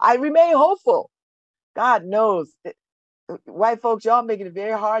 I remain hopeful. God knows, white folks, y'all making it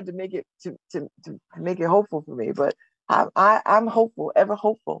very hard to make it to make it hopeful for me. But I'm hopeful, ever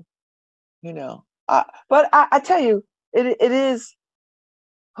hopeful. But I tell you, it is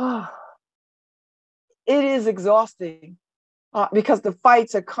it is exhausting because the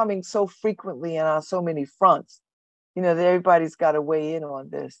fights are coming so frequently and on so many fronts. That everybody's got to weigh in on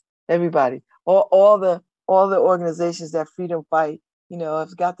this. Everybody, all the organizations that freedom fight,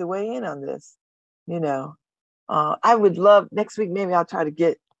 have got to weigh in on this. I would love next week. Maybe I'll try to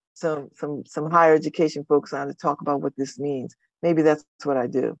get some higher education folks on to talk about what this means. Maybe that's what I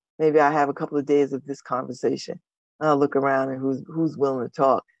do. Maybe I have a couple of days of this conversation. I'll look around and who's willing to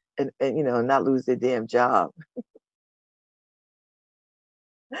talk and not lose their damn job.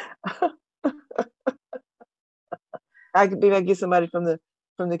 Maybe I get somebody from the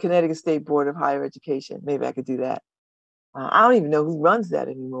Connecticut State Board of Higher Education. Maybe I could do that. I don't even know who runs that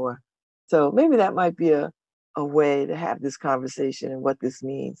anymore. So maybe that might be a way to have this conversation and what this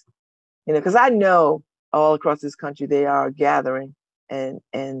means. Because I know all across this country they are gathering and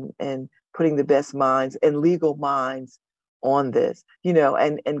putting the best minds and legal minds on this,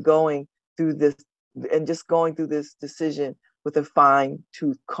 and going through this and just going through this decision with a fine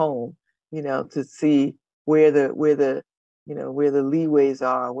tooth comb, to see where the leeways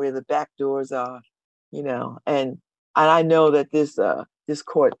are, where the back doors are, and I know that this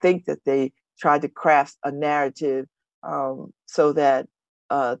court think that they tried to craft a narrative so that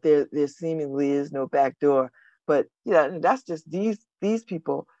there seemingly is no back door. But that's just these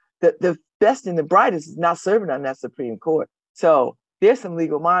people. The best and the brightest is not serving on that Supreme Court. So there's some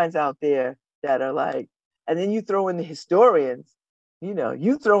legal minds out there that are like, and then you throw in the historians,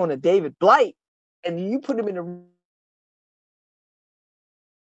 you throw in a David Blight, and you put him in a room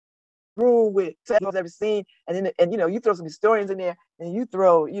with I've ever seen, and then you throw some historians in there, and you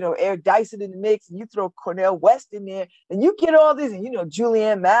throw Eric Dyson in the mix, and you throw Cornel West in there, and you get all these, and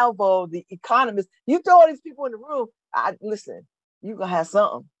Julianne Malveaux, the economist, you throw all these people in the room. Listen, you gonna have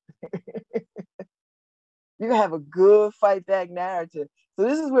something. You're gonna have a good fight back narrative. So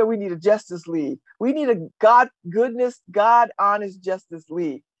this is where we need a Justice League. We need a God honest Justice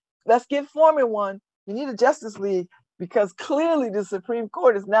League. Let's get forming one. You need a Justice League because clearly the Supreme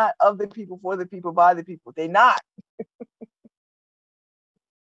Court is not of the people, for the people, by the people. They're not.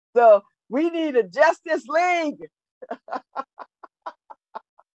 So we need a Justice League.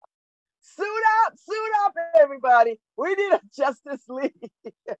 Suit up, everybody. We need a Justice League.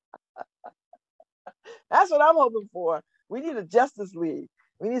 That's what I'm hoping for. We need a Justice League.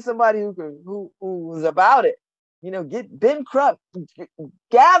 We need somebody who's about it. Get Ben Crump,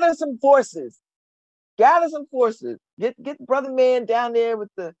 gather some forces. Get Brother Man down there with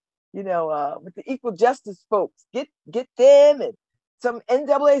the equal justice folks. Get them and some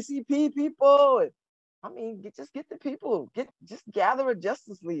NAACP people. And just get the people. Just gather a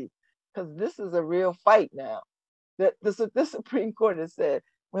Justice League, because this is a real fight now. The Supreme Court has said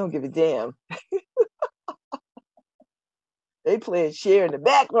we don't give a damn. They playing Cher in the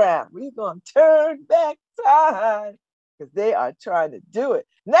background. We're gonna turn back time because they are trying to do it.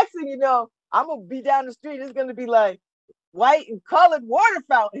 Next thing you know, I'm gonna be down the street. It's gonna be like white and colored water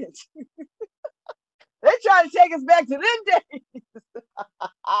fountains. They're trying to take us back to them days.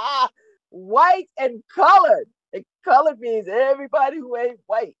 White and colored. And colored means everybody who ain't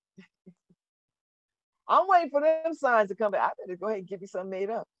white. I'm waiting for them signs to come back. I better go ahead and give you something made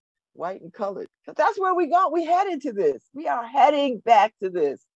up. White and colored. Because that's where we go. We headed to this. We are heading back to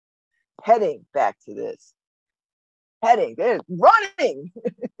this. Heading. They're running.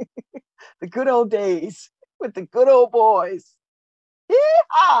 The good old days. with the good old boys.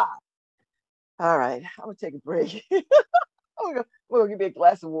 Yeehaw! All right, I'm gonna take a break. We'll give me a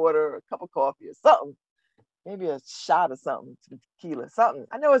glass of water or a cup of coffee or something. Maybe a shot or something, tequila, something.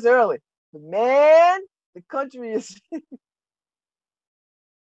 I know it's early, but man, the country is in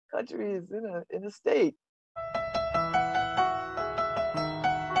a state.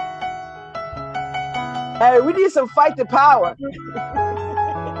 Hey, we need some fight the power.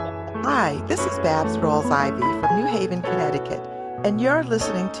 Hi, this is Babz Rawls-Ivy from New Haven, Connecticut, and you're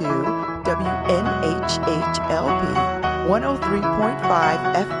listening to WNHH-LP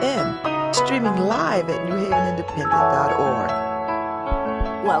 103.5 FM, streaming live at newhavenindependent.org.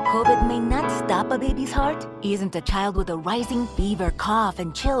 While COVID may not stop a baby's heart, isn't a child with a rising fever, cough,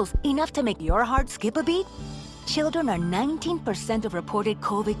 and chills enough to make your heart skip a beat? Children are 19% of reported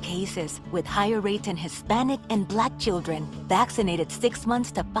COVID cases, with higher rates in Hispanic and Black children. Vaccinated 6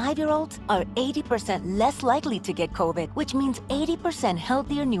 months to 5-year-olds are 80% less likely to get COVID, which means 80%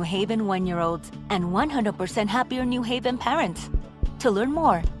 healthier New Haven 1-year-olds and 100% happier New Haven parents. To learn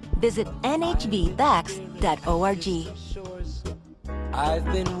more, visit nhvvax.org. I've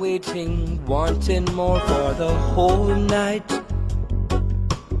been waiting, wanting more for the whole night,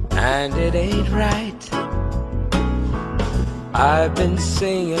 and it ain't right. I've been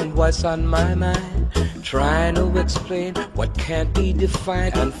saying what's on my mind, trying to explain what can't be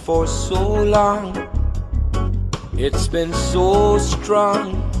defined, and for so long, it's been so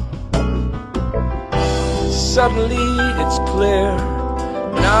strong. Suddenly it's clear,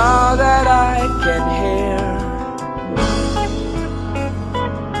 now that I can hear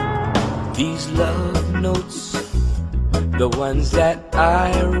these love notes, the ones that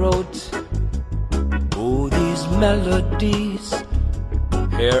I wrote. Oh, these melodies,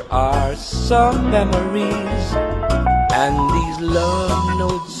 here are some memories, and these love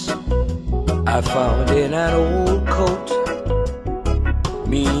notes I found in an old coat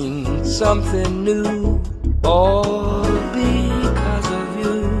mean something new, all because of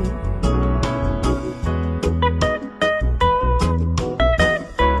you.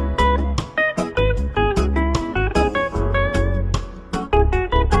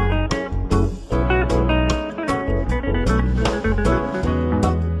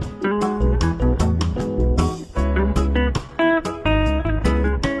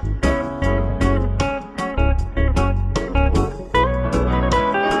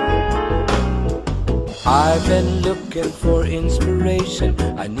 I've been looking for inspiration,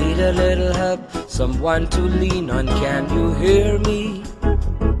 I need a little help, someone to lean on. Can you hear me?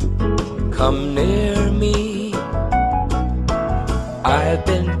 Come near me. I've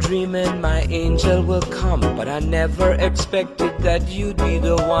been dreaming my angel will come, but I never expected that you'd be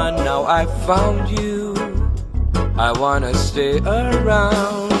the one. Now I found you, I wanna stay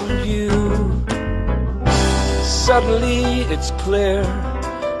around you. Suddenly it's clear,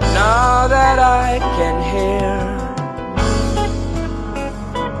 now that I can hear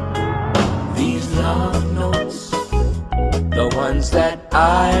these love notes, the ones that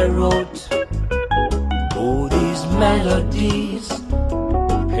I wrote. Oh, these melodies,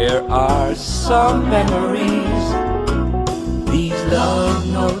 here are some memories. These love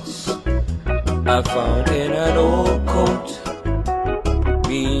notes I found in an old coat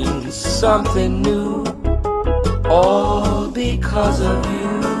mean something new, all because of you.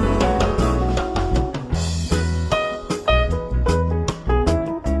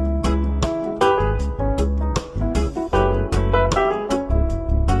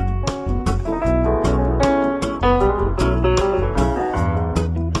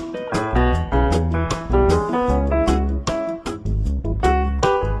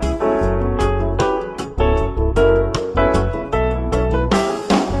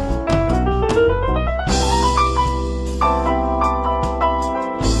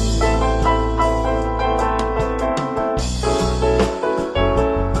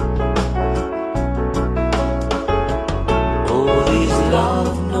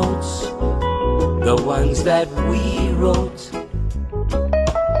 That we wrote,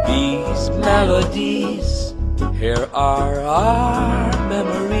 these melodies, here are our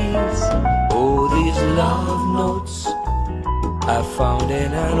memories. Oh, these love notes I found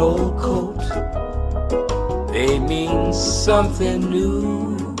in an old coat, they mean something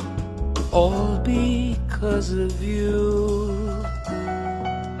new, all because of you.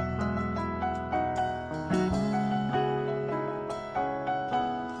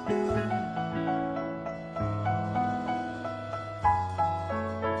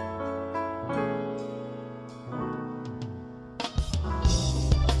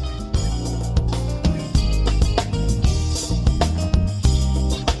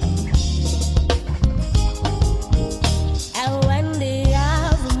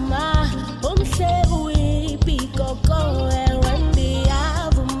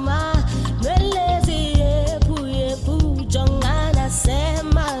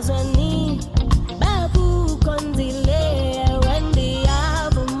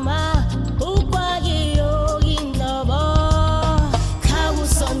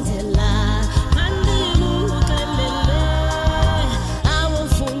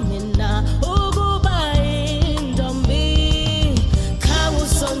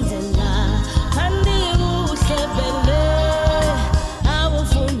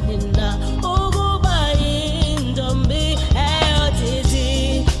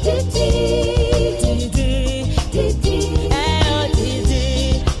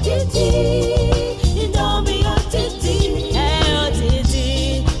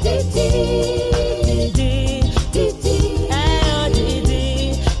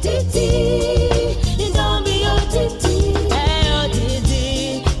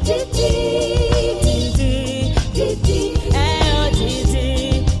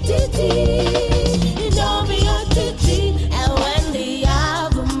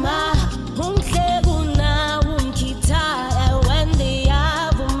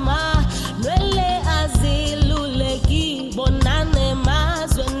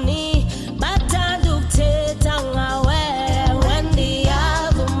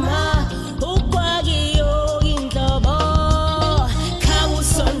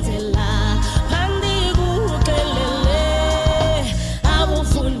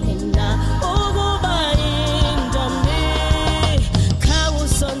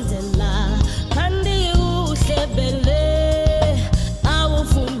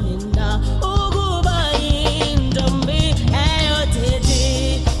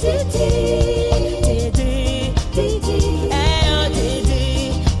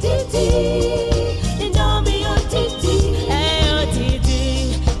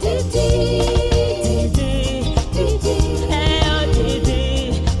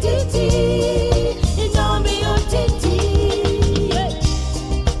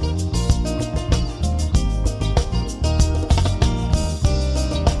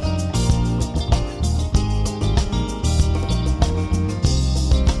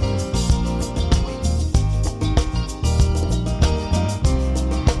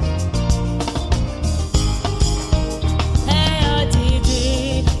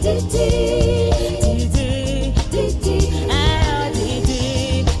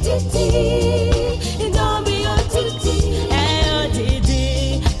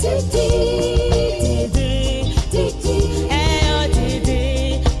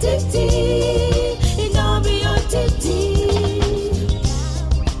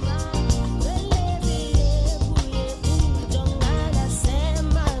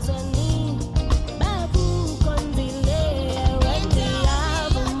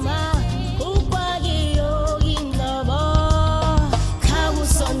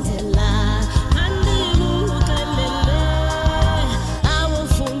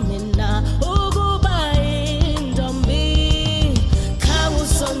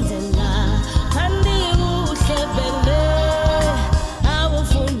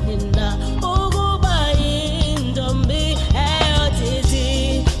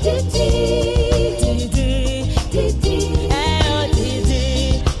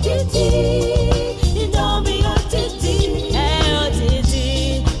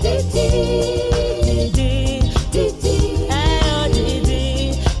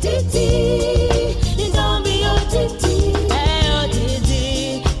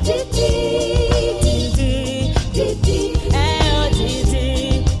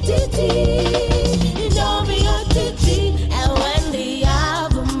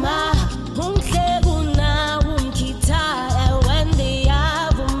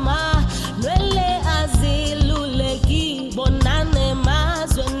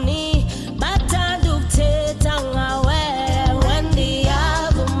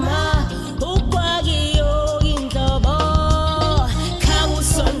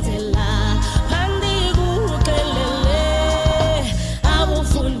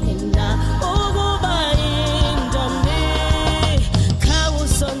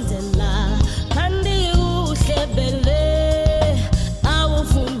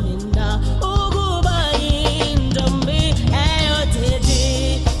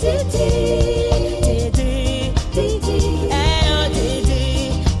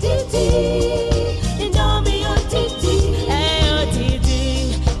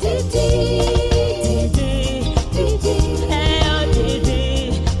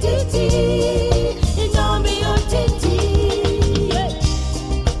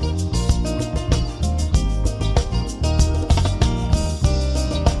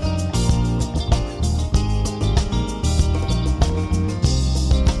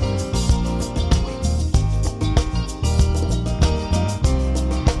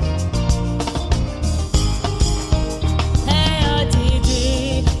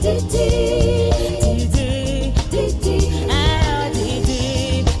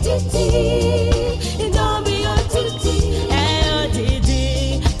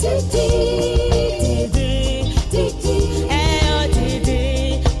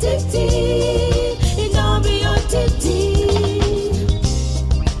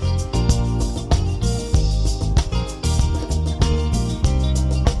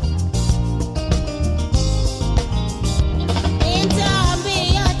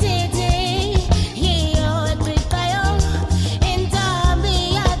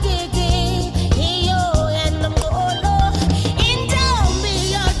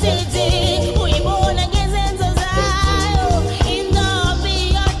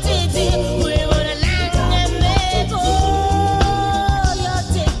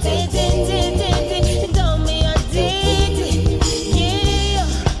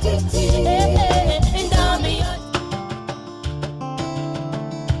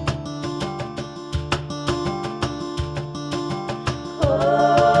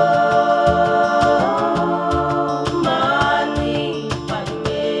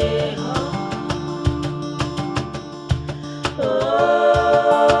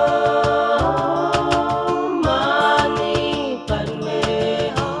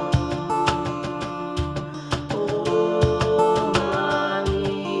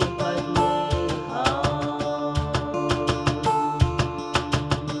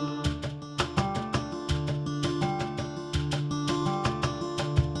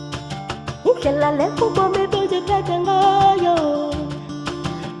 Ukhelale kubomi beziphethe ngayo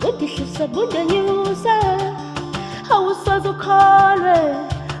Udihlisa budenyusa Awusazi ukholwe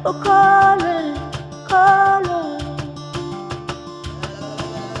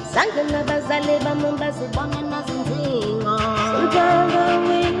Zange nabazali bami bazibone nazinzingo Ujanga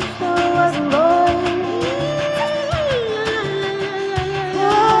wisho wazingoni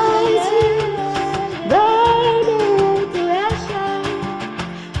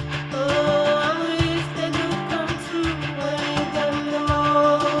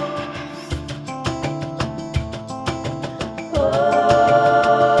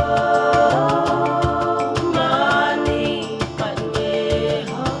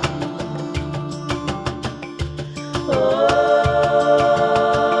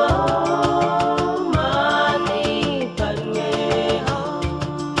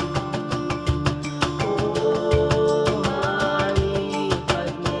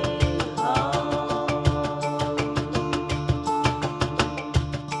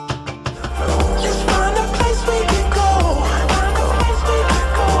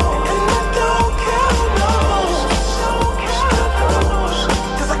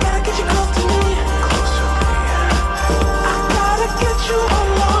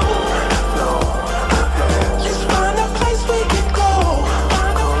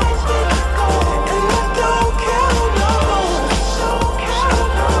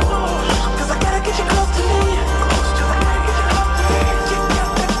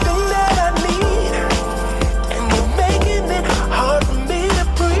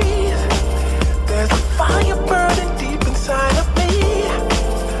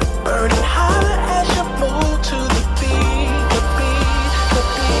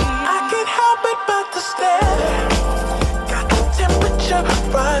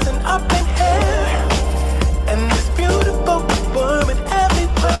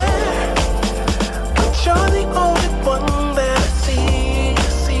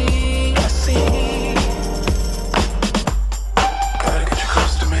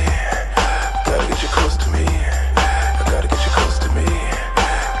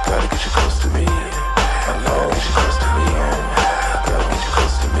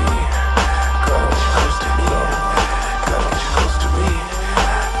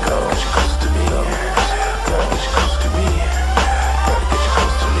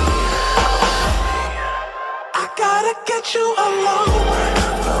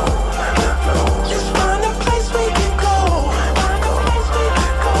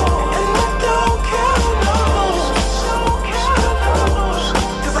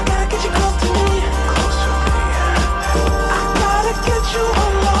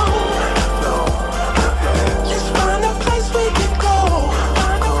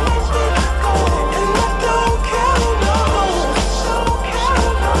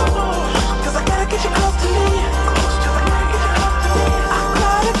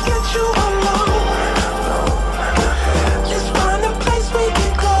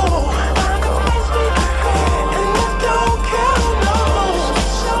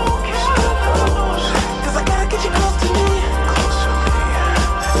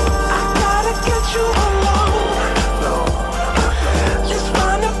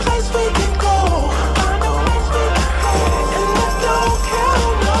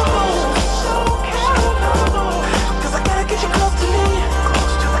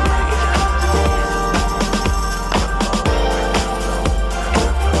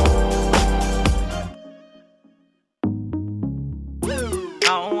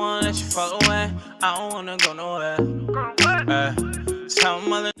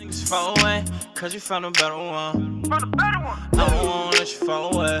Cause you found a better one. I don't wanna let you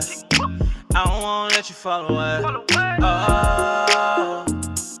fall away. I don't wanna let you fall away. Oh,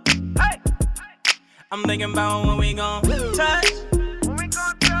 I'm thinking about when we gon' touch.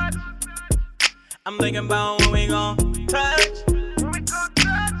 I'm thinking about when we gon' touch.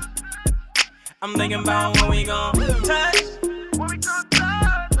 I'm thinking about when we gon' touch.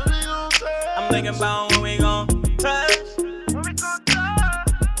 I'm thinking about when we gon' touch.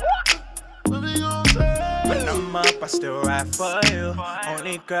 When I'm up, I still ride for you.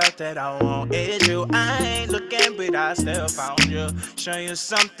 Only girl that I want is you. I ain't looking, but I still found you. Show you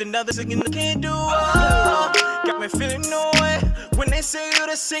something others can't do. Oh, got me feeling no way when they say you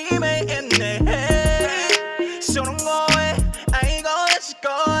the same ain't in their head. So don't go away, I ain't gon' let you go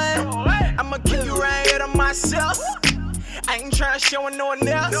away. I'ma keep you right here to myself. I ain't tryna show no one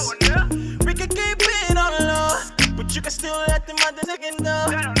else. We can keep it on the low, but you can still let them out the second door.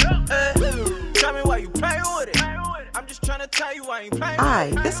 Tell me why you play with it. I I'm just trying to tell you I ain't playing. Hi,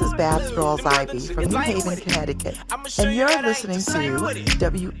 this is Babz Rawls-Ivy from New Haven, Connecticut, and you're listening to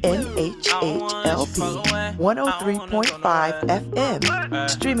WNHH-LP 103.5 FM,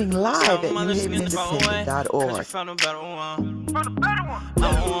 streaming live at newhavenindependent.org. I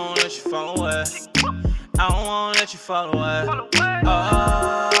don't wanna let you fall away. I don't wanna let you fall away.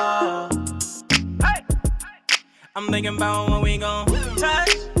 Oh, I'm thinking about when we gon'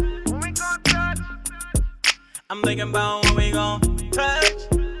 touch. I'm thinking about when we gon' touch.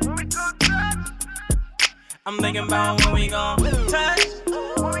 I'm thinking about when we gon' touch.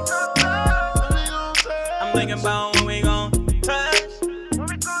 I'm thinking about when we gon' touch.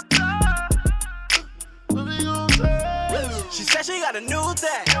 She said she got a new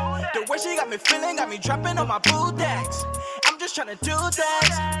thing. The way she got me feeling got me dropping on my blue decks. I'm just tryna do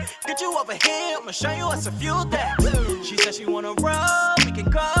that. Get you over here, I'ma show you what's a few things. She said she wanna roll, we can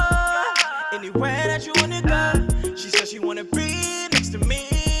go anywhere that you wanna go. She said she wanna be next to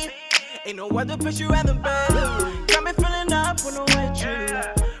me. Ain't no other place you rather be. Got me feeling up when I'm with you.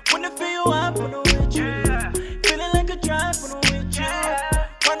 Wanna feel you up when I'm with you. Feeling like a drive when I'm with you.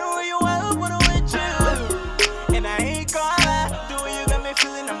 Wonder where you are when I'm with you. And I ain't gonna lie, the way you got me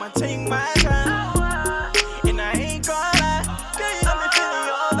feeling, I'ma take my time. And I ain't gonna lie, girl, you got me feeling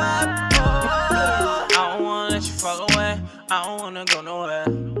your vibe. Oh, I don't wanna let you fall away. I don't wanna go nowhere.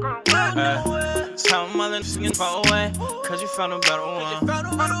 Tell my lips singing far away, cause you found a better one. I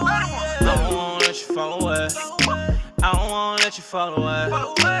don't wanna let you fall away. I don't wanna let you fall away.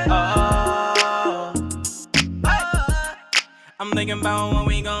 Oh, I'm thinking about when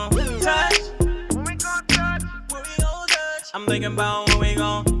we gon' touch. I'm thinking about when we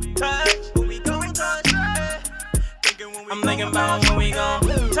gon' touch. I'm thinking about when we gon'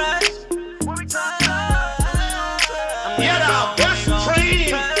 touch. Yet our best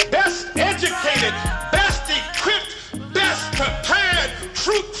trained, best educated, best equipped, best prepared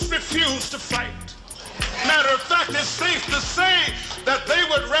troops refuse to fight. Matter of fact, it's safe to say that they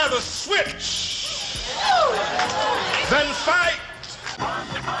would rather switch than fight.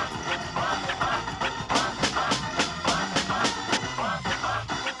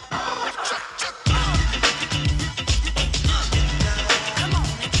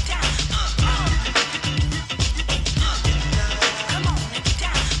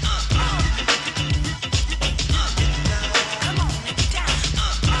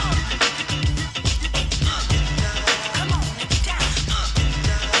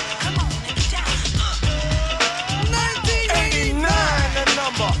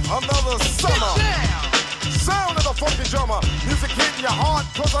 Another summer. Sound of the funky drummer. Music hitting your heart,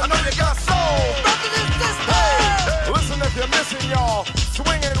 cause I know you got soul. Hey, listen if you're missing, y'all.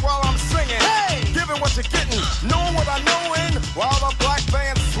 Swinging while I'm singing. Hey, giving what you're getting. Knowing what I know in. While the black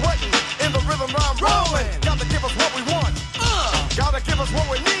band's sweating. In the rhythm I'm rolling. Gotta give us what we want. Gotta give us what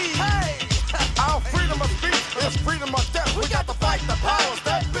we need. Hey, our freedom of speech is freedom of death. We got to fight the powers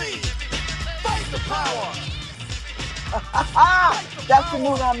that be. Fight the power. That's the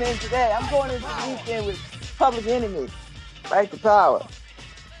mood I'm in today. I'm going into the weekend with Public Enemy, Fight the Power.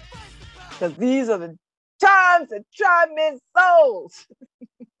 Because these are the times that try men's souls.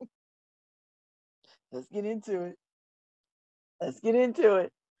 Let's get into it. Let's get into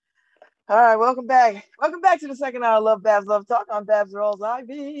it. All right, welcome back. Welcome back to the second hour of LoveBabz LoveTalk. I'm Babz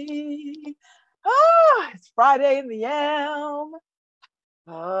Rawls-Ivy. It's Friday in the AM.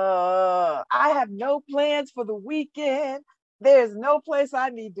 I have no plans for the weekend. There's no place I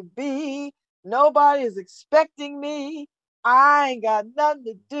need to be. Nobody is expecting me. I ain't got nothing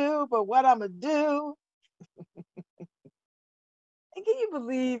to do but what I'm going to do. And can you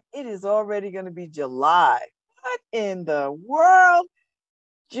believe it is already going to be July? What in the world?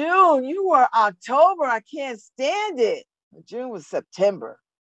 June, you were October. I can't stand it. June was September.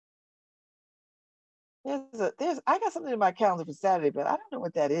 I got something in my calendar for Saturday, but I don't know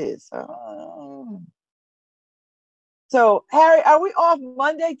what that is. So, Harry, are we off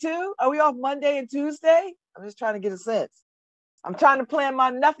Monday too? Are we off Monday and Tuesday? I'm just trying to get a sense. I'm trying to plan my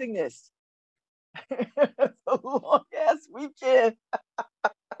nothingness. It's a long ass weekend.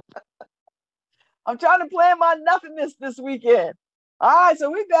 I'm trying to plan my nothingness this weekend. All right, so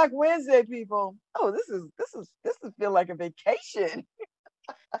we back Wednesday, people. Oh, this is feel like a vacation.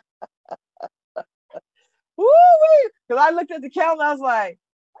 Woo-wee! Because I looked at the calendar, I was like,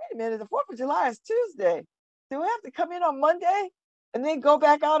 wait a minute, the 4th of July is Tuesday. Do we have to come in on Monday and then go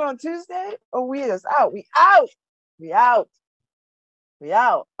back out on Tuesday? Or we just out? We out. We out. We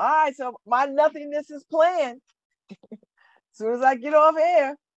out. All right, so my nothingness is planned. As soon as I get off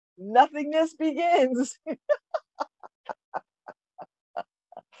air, nothingness begins.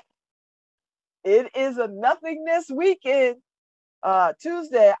 It is a nothingness weekend.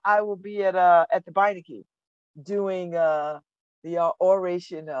 Tuesday, I will be at the Beinecke doing the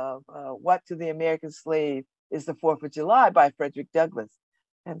oration of What to the American Slave is the 4th of July by Frederick Douglass.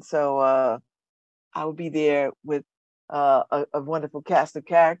 And so I will be there with a wonderful cast of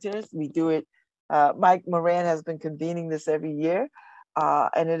characters. We do it. Mike Moran has been convening this every year,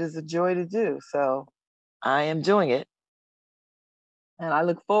 and it is a joy to do. So I am doing it, and I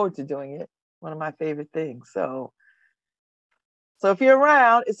look forward to doing it. One of my favorite things. So if you're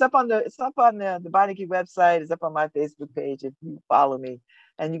around, it's up on the Beinecke website. It's up on my Facebook page if you follow me,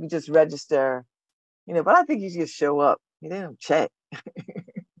 and you can just register. But I think you just show up. They don't check.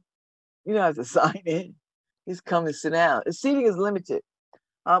 You don't have to sign in. Just come and sit down. The seating is limited,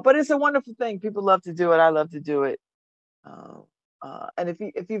 but it's a wonderful thing. People love to do it. I love to do it. And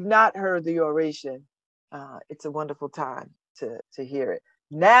if you've not heard the oration, it's a wonderful time to hear it.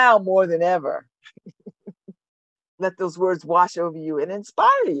 Now more than ever, let those words wash over you and inspire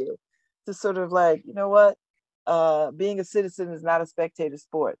you to sort of like, you know what? Being a citizen is not a spectator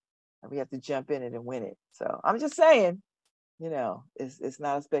sport, and we have to jump in it and win it. So I'm just saying, it's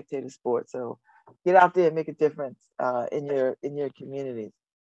not a spectator sport. So get out there and make a difference in your communities.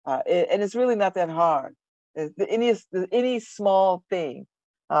 And it's really not that hard. Any small thing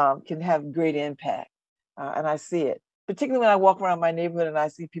can have great impact, and I see it. Particularly when I walk around my neighborhood and I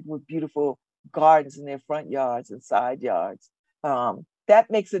see people with beautiful gardens in their front yards and side yards. That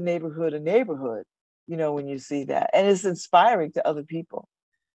makes a neighborhood, when you see that, and it's inspiring to other people.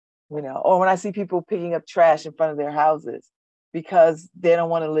 Or when I see people picking up trash in front of their houses because they don't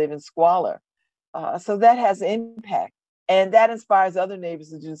want to live in squalor. So that has impact, and that inspires other neighbors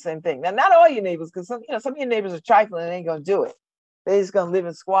to do the same thing. Now, not all your neighbors, because some of your neighbors are trifling and they ain't gonna do it. They're just gonna live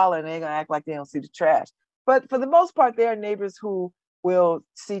in squalor and they ain't gonna act like they don't see the trash. But for the most part, there are neighbors who will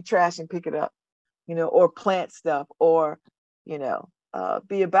see trash and pick it up, or plant stuff, or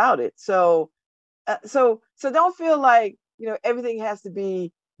be about it. So don't feel like everything has to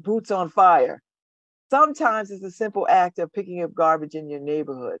be boots on fire. Sometimes it's a simple act of picking up garbage in your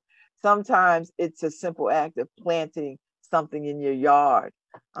neighborhood. Sometimes it's a simple act of planting something in your yard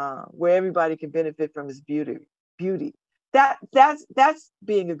where everybody can benefit from its beauty. That's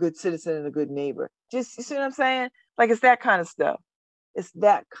being a good citizen and a good neighbor. Just, you see what I'm saying? Like, it's that kind of stuff. It's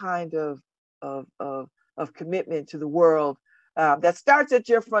that kind of commitment to the world that starts at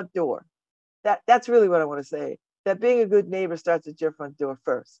your front door. That's really what I want to say. That being a good neighbor starts at your front door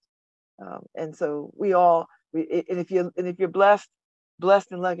first. And so if you're blessed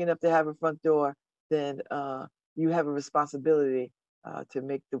and lucky enough to have a front door, then you have a responsibility to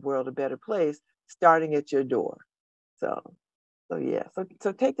make the world a better place, starting at your door. So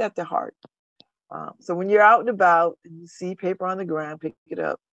take that to heart. So when you're out and about and you see paper on the ground, pick it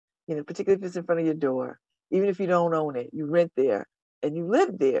up. Particularly if it's in front of your door, even if you don't own it, you rent there and you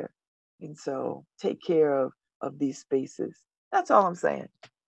live there, and so take care of these spaces. That's all I'm saying.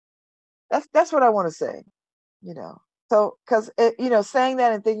 That's what I want to say. So because saying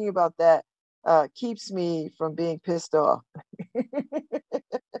that and thinking about that keeps me from being pissed off, and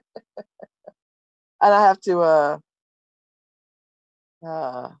I have to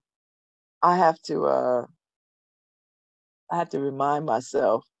remind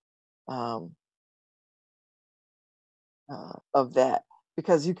myself of that,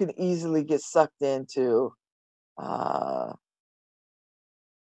 because you can easily get sucked into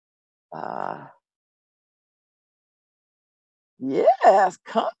yes,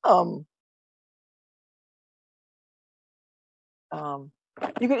 come.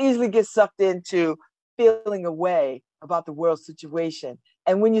 You can easily get sucked into feeling away about the world situation,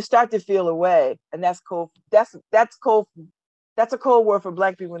 and when you start to feel away, and that's cold. That's cold. That's a cold word for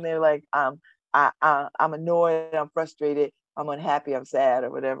Black people when they're like, I'm annoyed, I'm frustrated, I'm unhappy, I'm sad,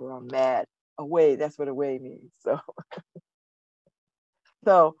 or whatever, I'm mad. Away, that's what away means. So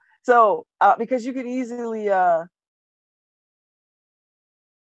because you could easily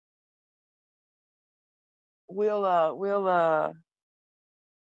we'll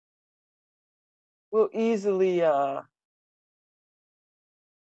easily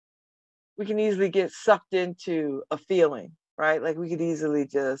we can easily get sucked into a feeling, right? Like we could easily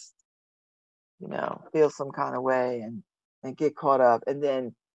just feel some kind of way and get caught up, and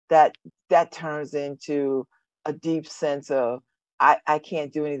then that turns into a deep sense of I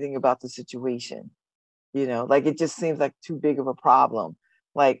can't do anything about the situation. Like it just seems like too big of a problem.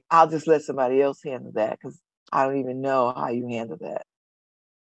 Like, I'll just let somebody else handle that because I don't even know how you handle that.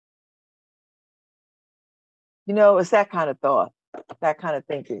 It's that kind of thought, that kind of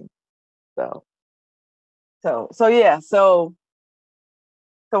thinking. So yeah. So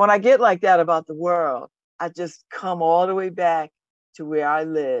So when I get like that about the world, I just come all the way back to where I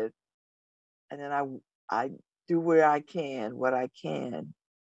live, and then I do where I can, what I can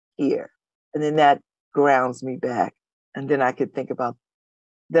here, and then that grounds me back, and then I could think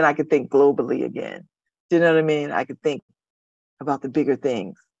globally again. Do you know what I mean? I could think about the bigger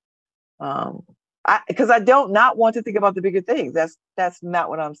things. Because I don't not want to think about the bigger things. That's not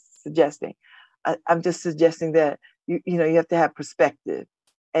what I'm suggesting. I'm just suggesting that you have to have perspective,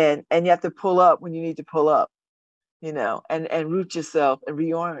 and you have to pull up when you need to pull up, and root yourself and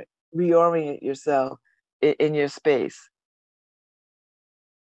reorient yourself in your space.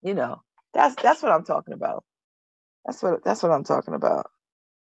 That's what I'm talking about. That's what I'm talking about.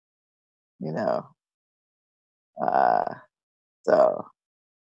 So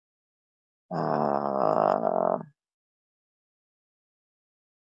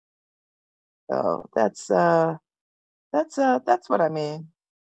so that's what I mean.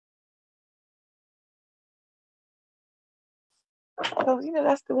 So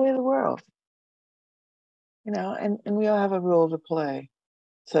that's the way of the world. And we all have a role to play.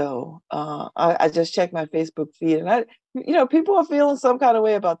 So I just checked my Facebook feed, and people are feeling some kind of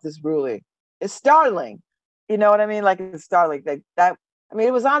way about this ruling. It's startling. You know what I mean? Like, it's startling. That I mean,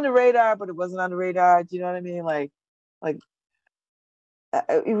 it was on the radar, but it wasn't on the radar. Do you know what I mean? Like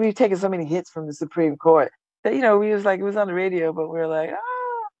we've taken so many hits from the Supreme Court that we was like, it was on the radio, but we were like,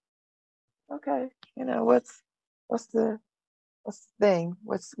 okay, what's the thing?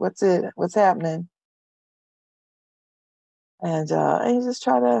 What's happening? And you just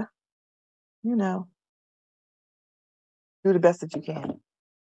try to, do the best that you can,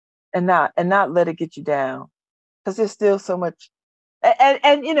 and not let it get you down, because there's still so much.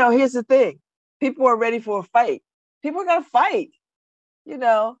 And here's the thing: people are ready for a fight. People are gonna fight.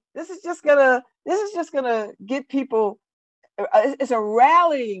 This is just gonna get people. It's a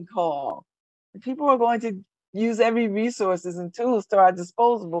rallying call. People are going to use every resources and tools to our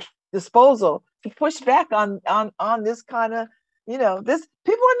disposal to push back on this kind of, this.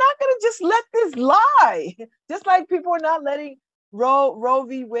 People are not going to just let this lie. Just like people are not letting Roe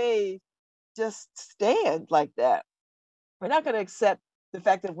v. Wade just stand like that. We're not going to accept the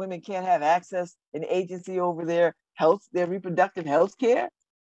fact that women can't have access and agency over their health, their reproductive health care.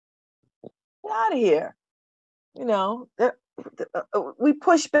 Get out of here. We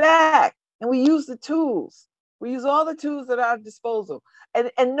push back, and we use the tools. We use all the tools at our disposal.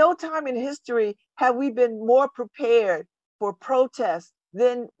 And no time in history have we been more prepared for protest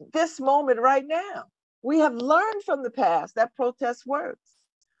than this moment right now. We have learned from the past that protest works.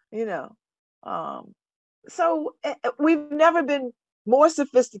 So we've never been more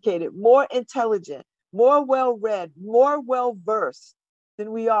sophisticated, more intelligent, more well-read, more well-versed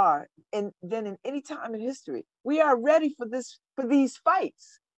than we are than in any time in history. We are ready for these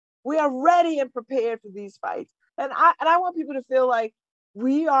fights. We are ready and prepared for these fights. And I want people to feel like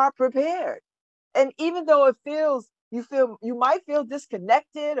we are prepared. And even though you might feel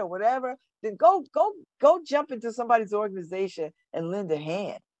disconnected or whatever, then go jump into somebody's organization and lend a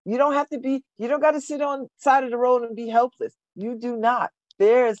hand. You don't got to sit on the side of the road and be helpless. You do not.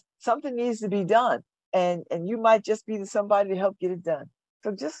 Something needs to be done. And you might just be somebody to help get it done.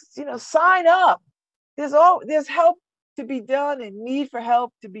 So just, sign up. There's help to be done and need for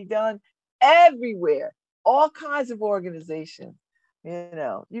help to be done everywhere. All kinds of organizations.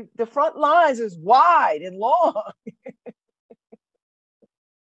 The front lines is wide and long.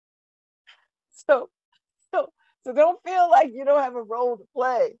 So don't feel like you don't have a role to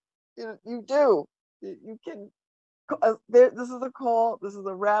play. You do. You can. This is a call. This is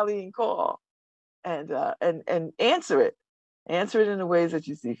a rallying call, and answer it. Answer it in the ways that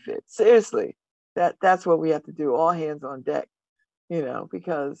you see fit. Seriously, that's what we have to do. All hands on deck.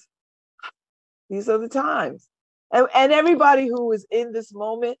 Because these are the times, and everybody who is in this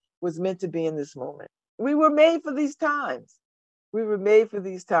moment was meant to be in this moment. We were made for these times. We were made for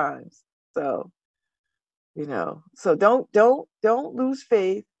these times. So. So don't lose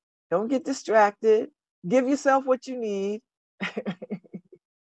faith. Don't get distracted. Give yourself what you need.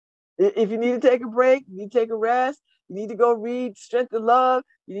 If you need to take a break, you need to take a rest. You need to go read Strength of Love.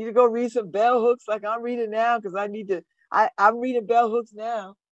 You need to go read some bell hooks like I'm reading now, because I'm reading bell hooks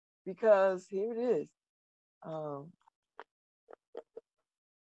now, because here it is.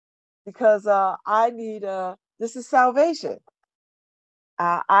 Because I need this is salvation.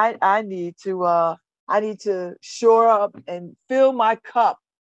 I need to shore up and fill my cup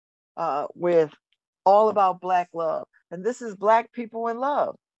with all about Black love. And this is Black people in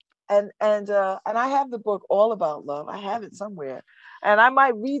love. And I have the book All About Love. I have it somewhere. And I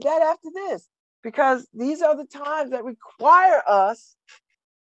might read that after this, because these are the times that require us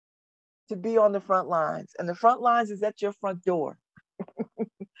to be on the front lines, and the front lines is at your front door.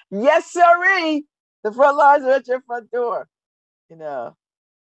 Yes, sirree. The front lines are at your front door. You know.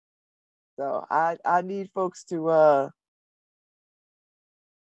 So I need folks to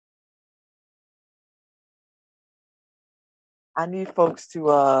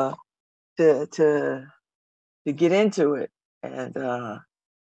to get into it, and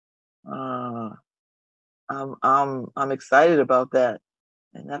I'm excited about that,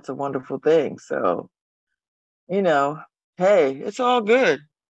 and that's a wonderful thing. So, you know, hey, it's all good.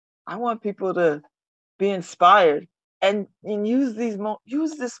 I want people to be inspired and use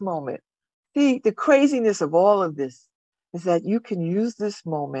use this moment. The craziness of all of this is that you can use this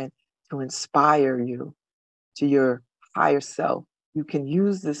moment to inspire you to your higher self. You can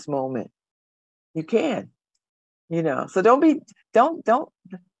use this moment. You can, so don't.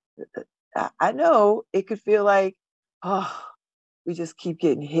 I know it could feel like, oh, we just keep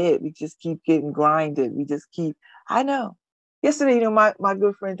getting hit. We just keep getting grinded. I know. Yesterday, my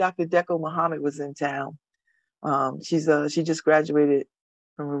good friend, Dr. Deco Muhammad was in town. She just graduated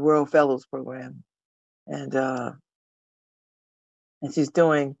from the World Fellows Program. And she's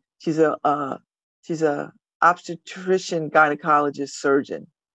a obstetrician gynecologist surgeon.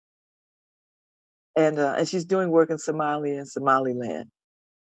 And she's doing work in Somalia and Somaliland.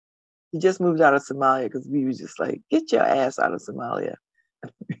 He just moved out of Somalia because we were just like, get your ass out of Somalia.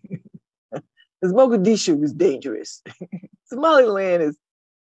 Because Mogadishu is dangerous. Somaliland is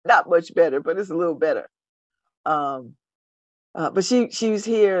not much better, but it's a little better. But she was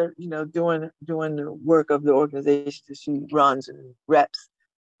here, doing the work of the organization that she runs and reps.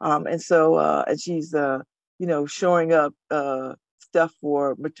 And she's shoring up stuff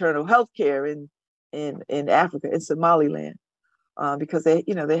for maternal health care in Africa, in Somaliland, because they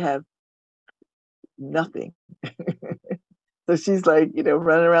have nothing. So she's like,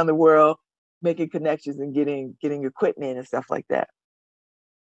 running around the world, making connections and getting equipment and stuff like that.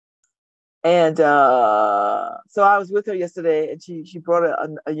 And so I was with her yesterday, and she brought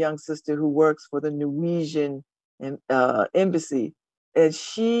a young sister who works for the Norwegian embassy, and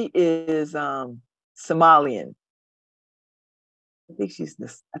she is Somalian. I think she's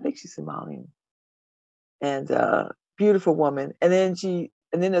Somalian, and beautiful woman. And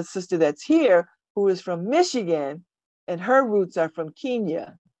then a sister that's here who is from Michigan, and her roots are from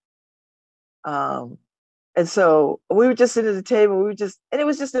Kenya. And so we were just sitting at the table. And it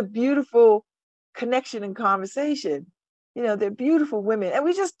was just a beautiful connection and conversation. They're beautiful women, and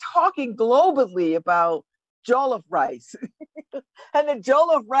we're just talking globally about jollof rice and the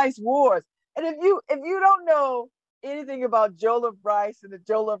jollof rice wars. And if you don't know anything about jollof rice and the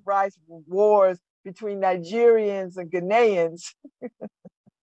jollof rice wars between Nigerians and Ghanaians,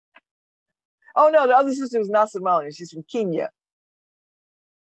 oh no, the other sister was not Somalian. She's from Kenya,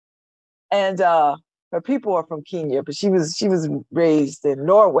 and her people are from Kenya, but she was raised in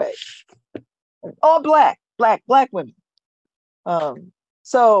Norway. All black women.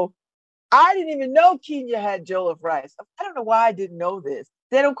 So I didn't even know Kenya had jollof rice. I don't know why I didn't know this.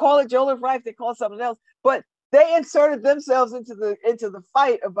 They don't call it jollof rice; they call it something else. But they inserted themselves into the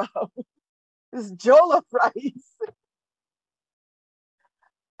fight about this jollof rice.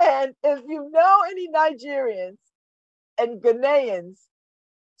 And if you know any Nigerians and Ghanaians,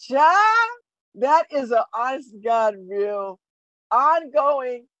 child, that is an honest to God, real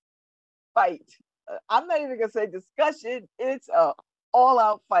ongoing fight. I'm not even gonna say discussion. It's a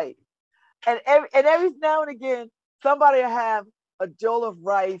all-out fight. And every now and again, somebody will have a jollof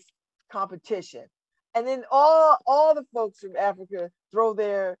rice competition, and then all the folks from Africa throw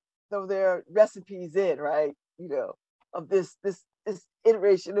their recipes in, right? Of this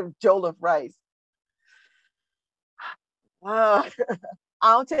iteration of jollof rice. I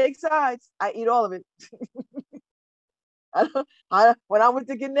don't take sides. I eat all of it. When I'm with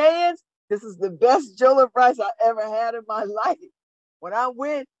the Ghanaians, this is the best jollof rice I ever had in my life. When I'm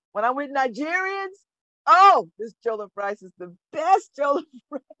with Nigerians, oh, this jollof rice is the best jollof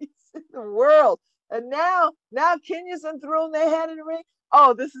rice in the world. And now Kenya's thrown their hat in the ring.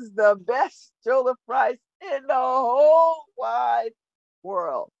 Oh, this is the best jollof rice in the whole wide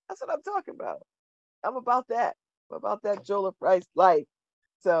world. That's what I'm talking about. I'm about that. I'm about that jollof rice life.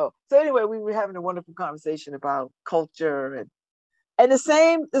 So anyway, we were having a wonderful conversation about culture and the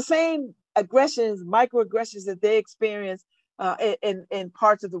same aggressions, microaggressions that they experience in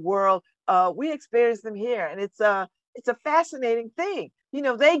parts of the world. We experience them here, and it's a fascinating thing.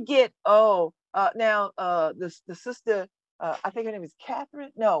 They get now the sister, I think her name is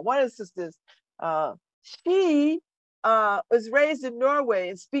Catherine. No, one of the sisters. She was raised in Norway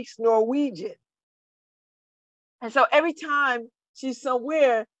and speaks Norwegian, and so every time she's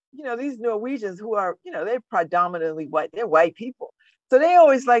somewhere, these Norwegians who are, they're predominantly white. They're white people. So they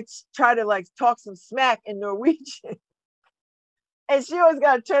always like try to like talk some smack in Norwegian. And she always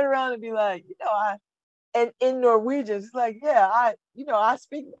got to turn around and be like, and in Norwegian, it's like, yeah,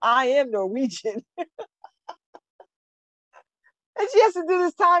 I am Norwegian. And she has to do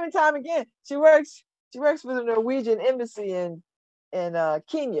this time and time again. She works for the Norwegian embassy in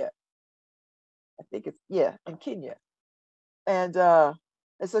Kenya. I think in Kenya. And so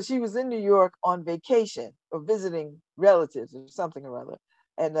she was in New York on vacation or visiting relatives or something or other.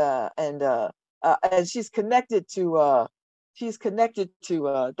 And she's connected to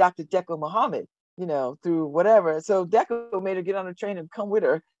Dr. Deco Mohammed, through whatever. So Deco made her get on a train and come with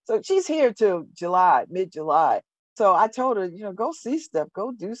her. So she's here till mid-July. So I told her, go see stuff,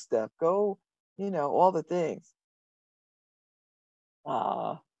 go do stuff, go, all the things.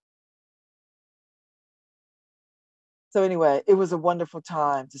 So anyway, it was a wonderful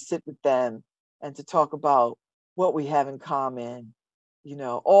time to sit with them and to talk about what we have in common,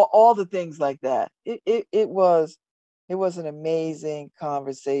 all the things like that. It was an amazing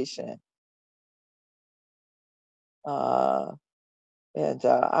conversation. And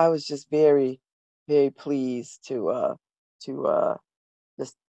I was just very, very pleased to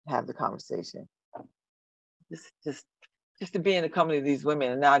just have the conversation. Just to be in the company of these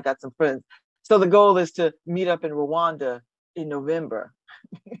women. And now I got some friends. So the goal is to meet up in Rwanda in November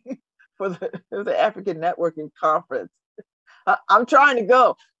for the African Networking Conference. I'm trying to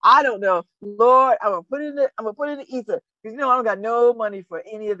go. I don't know, Lord. I'm gonna put it in the ether because I don't got no money for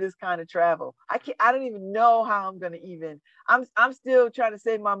any of this kind of travel. I don't even know how I'm gonna even. I'm still trying to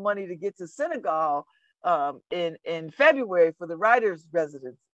save my money to get to Senegal in February for the writers'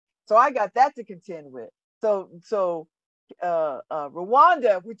 residence. So I got that to contend with. So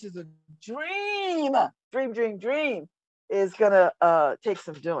Rwanda, which is a dream, is gonna take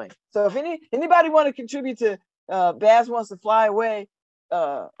some doing. So if anybody want to contribute to Babz Wants to Fly Away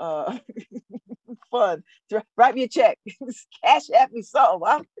fund, write me a check, cash at me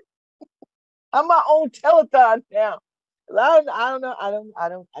something. I'm my own telethon now. I don't know.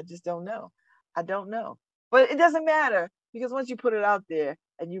 I just don't know. I don't know. But it doesn't matter because once you put it out there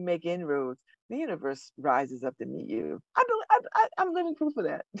and you make inroads, the universe rises up to meet you. I'm living proof of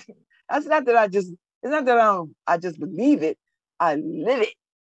that. It's not that I just believe it. I live it.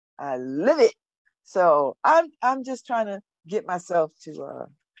 I live it. So I'm just trying to get myself to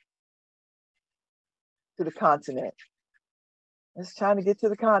the continent. Just trying to get to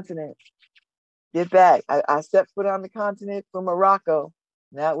the continent. Get back. I stepped foot on the continent from Morocco.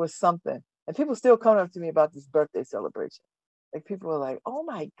 And that was something. And people still coming up to me about this birthday celebration. Like people are like, oh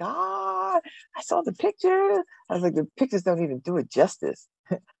my God, I saw the pictures. I was like, the pictures don't even do it justice.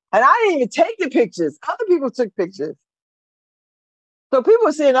 And I didn't even take the pictures. Other people took pictures. So people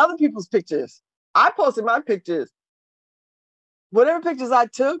are seeing other people's pictures. I posted my pictures. Whatever pictures I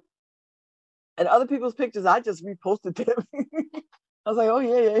took and other people's pictures, I just reposted them. I was like, oh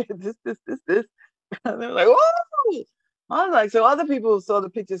yeah, this. And they're like, whoa. I was like, so other people saw the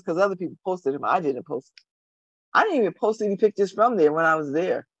pictures because other people posted them. I didn't post them. I didn't even post any pictures from there when I was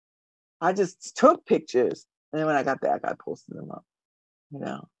there. I just took pictures. And then when I got back, I posted them up,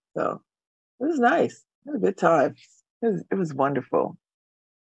 So it was nice. It was a good time. It was wonderful.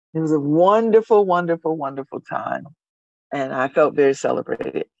 It was a wonderful, wonderful, wonderful time. And I felt very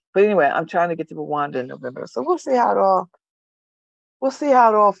celebrated. But anyway, I'm trying to get to Rwanda in November. So we'll see how it all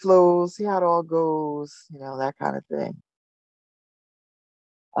flows, see how it all goes, that kind of thing.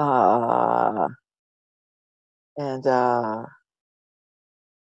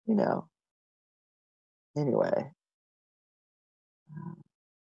 Anyway.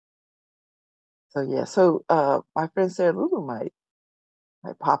 So my friend Sarah Lulu might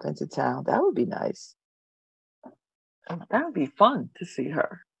pop into town. That would be nice. That would be fun to see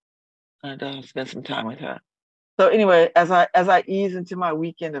her and spend some time with her. So anyway, as I ease into my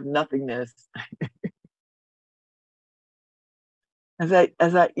weekend of nothingness, as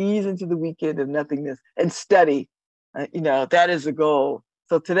I ease into the weekend of nothingness and study, that is the goal.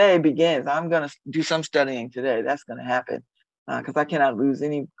 So today begins. I'm going to do some studying today. That's going to happen because I cannot lose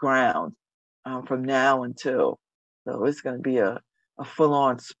any ground from now until. So it's going to be a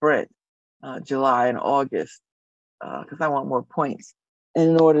full-on sprint, July and August, because I want more points.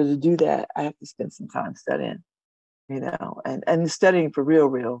 And in order to do that, I have to spend some time studying, and studying for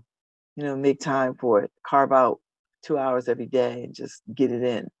real, make time for it, carve out 2 hours every day and just get it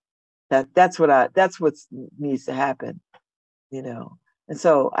in. That's what needs to happen, And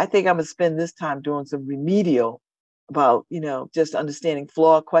so I think I'm gonna spend this time doing some remedial about, just understanding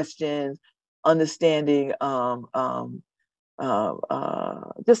flawed questions, understanding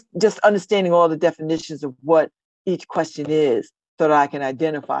just understanding all the definitions of what each question is so that I can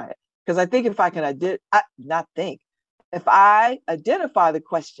identify it. Because I think if I can if I identify the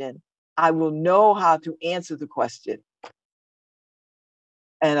question, I will know how to answer the question.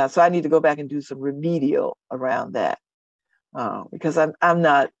 And so I need to go back and do some remedial around that, because I'm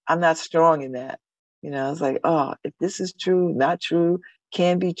not strong in that. It's like, oh, if this is true, not true,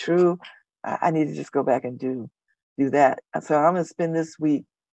 can be true, I need to just go back and do that. So I'm gonna spend this week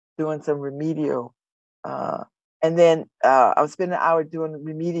doing some remedial, and then I'll spend an hour doing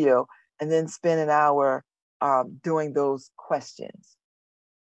remedial, and then spend an hour doing those questions.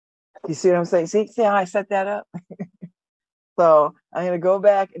 You see what I'm saying? See how I set that up? So I'm going to go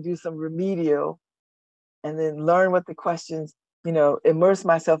back and do some remedial, and then learn what the questions, immerse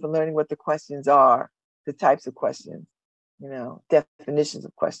myself in learning what the questions are, the types of questions, definitions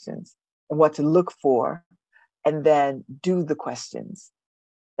of questions, and what to look for, and then do the questions.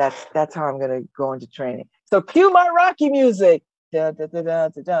 That's how I'm going to go into training. So cue my Rocky music. Da, da, da, da,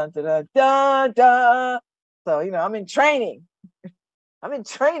 da, da, da, da. So, I'm in training. I'm in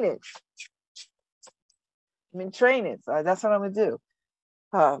training. So that's what I'm going to do.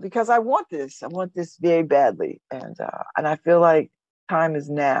 Because I want this. I want this very badly. And I feel like time is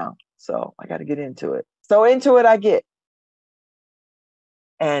now. So I got to get into it. So into it I get.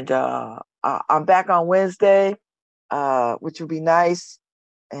 And I'm back on Wednesday, which will be nice.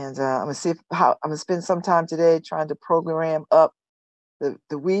 And I'm going to see I'm going to spend some time today trying to program up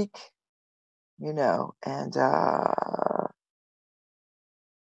the week, and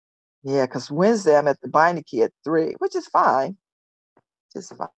yeah, because Wednesday I'm at the Binding Key at 3, which is fine. Which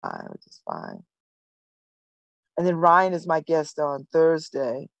is fine. And then Ryan is my guest on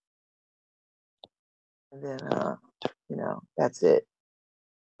Thursday. And then, that's it.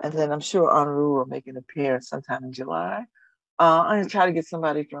 And then I'm sure Anru will make an appearance sometime in July. I'm going to try to get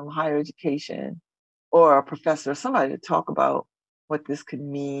somebody from higher education or a professor, somebody to talk about what this could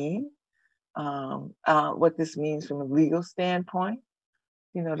mean, what this means from a legal standpoint,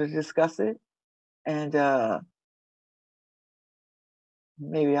 to discuss it. And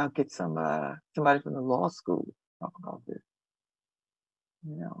maybe I'll get somebody from the law school to talk about this.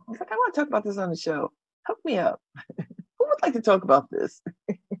 I was like, I want to talk about this on the show. Help me up. Who would like to talk about this?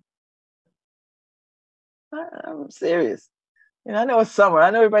 I'm serious. I know it's summer. I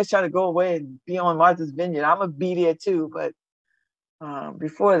know everybody's trying to go away and be on Martha's Vineyard. I'm going to be there too. But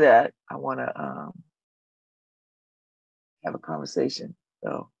before that, I want to have a conversation.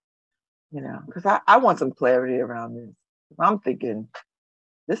 So, because I want some clarity around this. I'm thinking,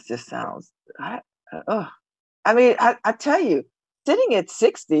 this just sounds, I tell you, sitting at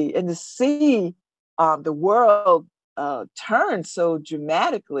 60 and to see the world turn so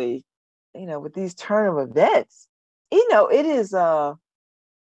dramatically, with these turn of events, it is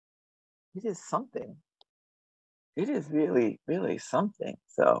something. It is really, really something.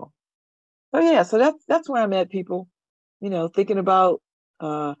 So yeah, so that's where I'm at, people. Thinking about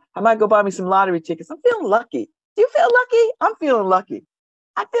I might go buy me some lottery tickets. I'm feeling lucky. Do you feel lucky? I'm feeling lucky.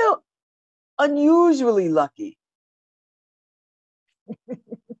 I feel unusually lucky.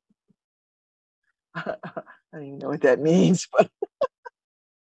 I don't even know what that means, but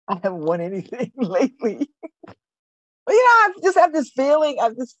I haven't won anything lately. But I just have this feeling. I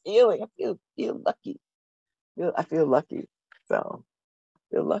feel lucky. I feel lucky. So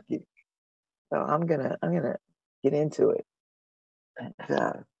I feel lucky. So I'm gonna get into it.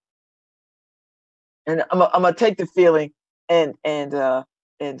 And I'm gonna take the feeling and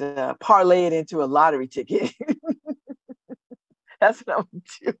parlay it into a lottery ticket. That's what I'm gonna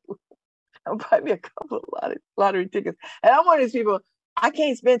do. I'll buy me a couple of lottery tickets. And I'm one of these people, I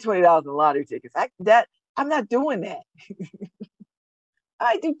can't spend $20 in lottery tickets. I'm not doing that.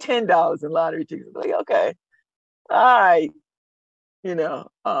 I do $10 in lottery tickets. I'm like, okay, all right.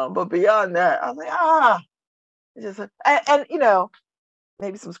 But beyond that, I was like, it's just and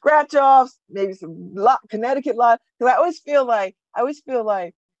maybe some scratch offs, maybe some Connecticut lot. Because I always feel like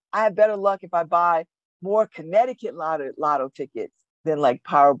I have better luck if I buy more Connecticut lotto tickets than like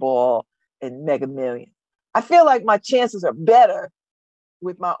Powerball and Mega Millions. I feel like my chances are better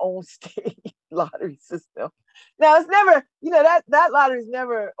with my own state lottery system. Now it's never, that lottery is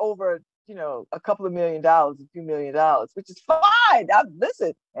never over, a couple of $1 million, a few $1 million, which is fine.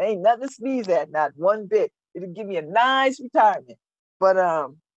 Listen, it ain't nothing to sneeze at, not one bit. It'll give me a nice retirement. But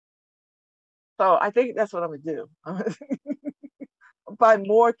so I think that's what I'm gonna do. I'll buy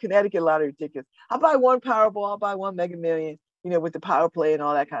more Connecticut lottery tickets. I'll buy one Powerball, I'll buy one Mega Million, with the power play and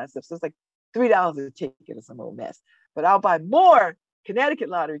all that kind of stuff. So it's like $3 a ticket or some old mess. But I'll buy more Connecticut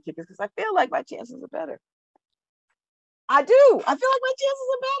lottery tickets because I feel like my chances are better. I do. I feel like my chances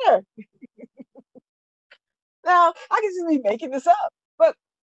are better. Now, I can just be making this up, but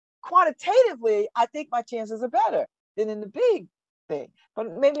quantitatively, I think my chances are better than in the big thing.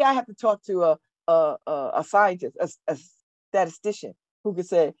 But maybe I have to talk to a scientist, a statistician who could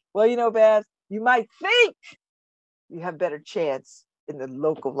say, well, Babz, you might think you have better chance in the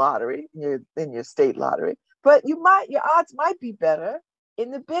local lottery, in your state lottery, but your odds might be better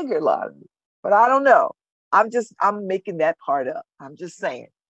in the bigger lottery. But I don't know. I'm making that part up. I'm just saying.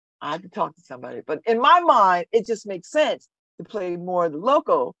 I have to talk to somebody. But in my mind, it just makes sense to play more of the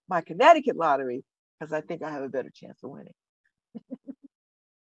local, my Connecticut lottery, because I think I have a better chance of winning.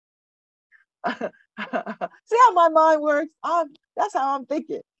 See how my mind works? That's how I'm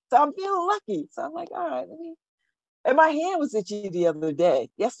thinking. So I'm feeling lucky. So I'm like, all right, and my hand was itchy the other day,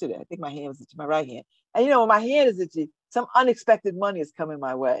 yesterday. I think my hand was itchy, my right hand. And when my hand is itchy, some unexpected money is coming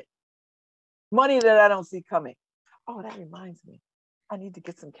my way. Money that I don't see coming. Oh, that reminds me. I need to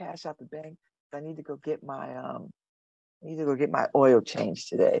get some cash out the bank. I need to go get my oil change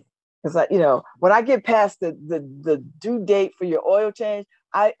today. Because when I get past the due date for your oil change,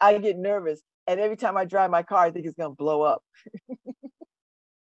 I get nervous. And every time I drive my car, I think it's gonna blow up.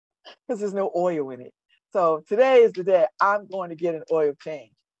 Because there's no oil in it. So today is the day I'm going to get an oil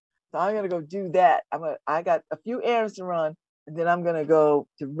change. So I'm gonna go do that. I got a few errands to run, and then I'm gonna go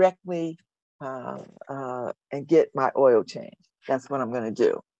directly and get my oil change. That's what I'm gonna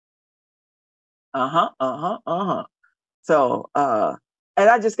do. So and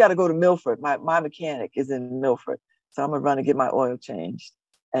I just got to go to Milford. My mechanic is in Milford, so I'm gonna run and get my oil changed,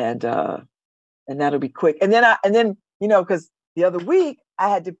 and that'll be quick. And then because the other week I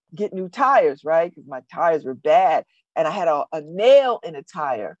had to get new tires, right? Because my tires were bad, and I had a nail in a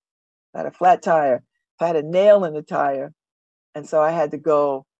tire. I had a flat tire, so I had a nail in the tire, and so I had to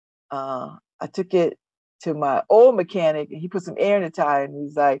go. I took it to my old mechanic, and he put some air in the tire, and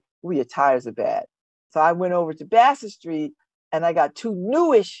he's like, "Ooh, your tires are bad." So I went over to Bassett Street, and I got 2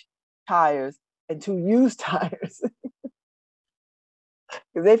 newish tires and 2 used tires.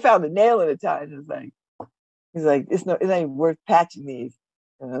 Because they found a nail in the tire. And he's like, it ain't worth patching these.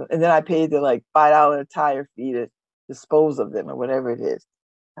 And then I paid the like $5 tire fee to dispose of them or whatever it is.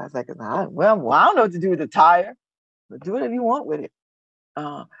 I was like, well, I don't know what to do with the tire, but do whatever you want with it.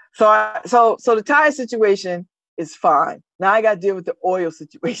 So the tire situation is fine. Now I got to deal with the oil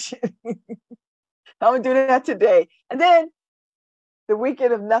situation. I'm gonna do that today, and then the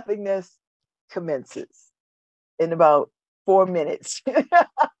weekend of nothingness commences in about 4 minutes.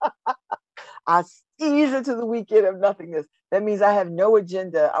 I ease into the weekend of nothingness. That means I have no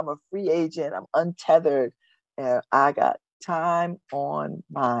agenda. I'm a free agent. I'm untethered, and I got time on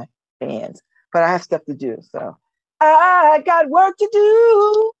my hands. But I have stuff to do, so I got work to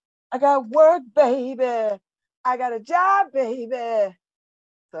do. I got work, baby. I got a job, baby.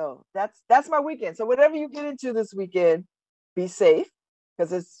 So that's my weekend. So whatever you get into this weekend, be safe,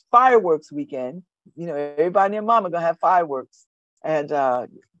 because it's fireworks weekend. Everybody and their mama gonna have fireworks, and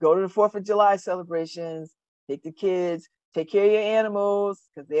go to the 4th of July celebrations. Take the kids. Take care of your animals,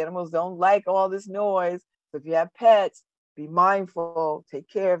 because the animals don't like all this noise. So if you have pets, be mindful. Take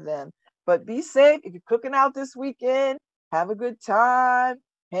care of them. But be safe. If you're cooking out this weekend, have a good time.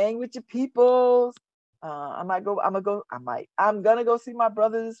 Hang with your peoples. I'm gonna go see my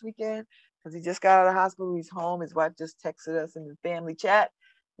brother this weekend, because he just got out of the hospital. He's home. His wife just texted us in the family chat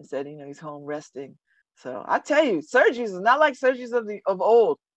and said, he's home resting. So I tell you, surgeries is not like surgeries of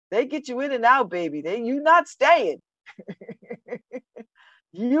old. They get you in and out, baby. You not staying.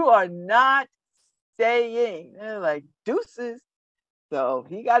 You are not staying. They're like, deuces. So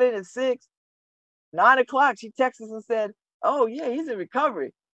he got in at 6, 9 o'clock. She texted us and said, oh yeah, he's in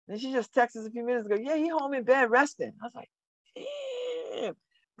recovery. And she just texted us a few minutes ago, yeah, he home in bed resting. I was like, damn.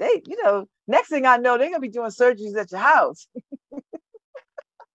 They, next thing I know, they're gonna be doing surgeries at your house.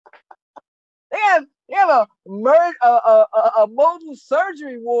 They have a mobile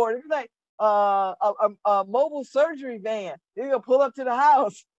surgery ward. It's like a mobile surgery van. They're gonna pull up to the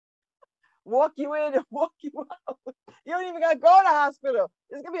house, walk you in and walk you out. You don't even gotta go to the hospital.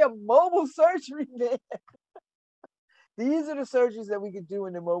 It's gonna be a mobile surgery van. These are the surgeries that we could do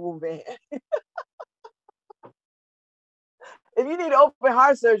in the mobile van. If you need open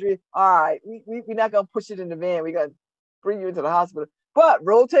heart surgery, all right, we're not gonna push it in the van. We gotta bring you into the hospital. But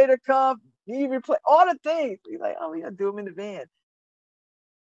rotator cuff, knee replace, all the things. You're like, oh, we gotta do them in the van.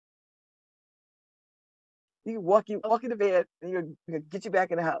 You can walk in the van, and you're gonna get you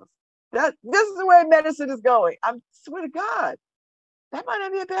back in the house. This is the way medicine is going. I swear to God, that might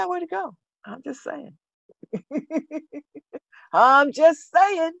not be a bad way to go. I'm just saying. I'm just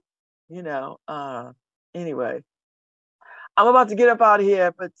saying. Anyway. I'm about to get up out of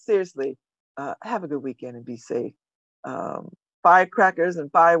here, but seriously, have a good weekend and be safe. Firecrackers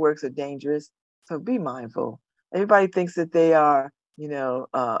and fireworks are dangerous, so be mindful. Everybody thinks that they are,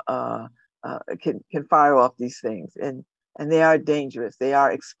 can fire off these things, and they are dangerous. They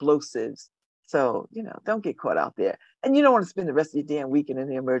are explosives. So, don't get caught out there. And you don't want to spend the rest of your damn weekend in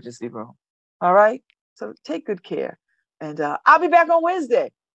the emergency room. All right? So take good care. And I'll be back on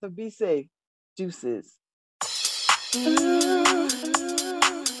Wednesday. So be safe. Deuces.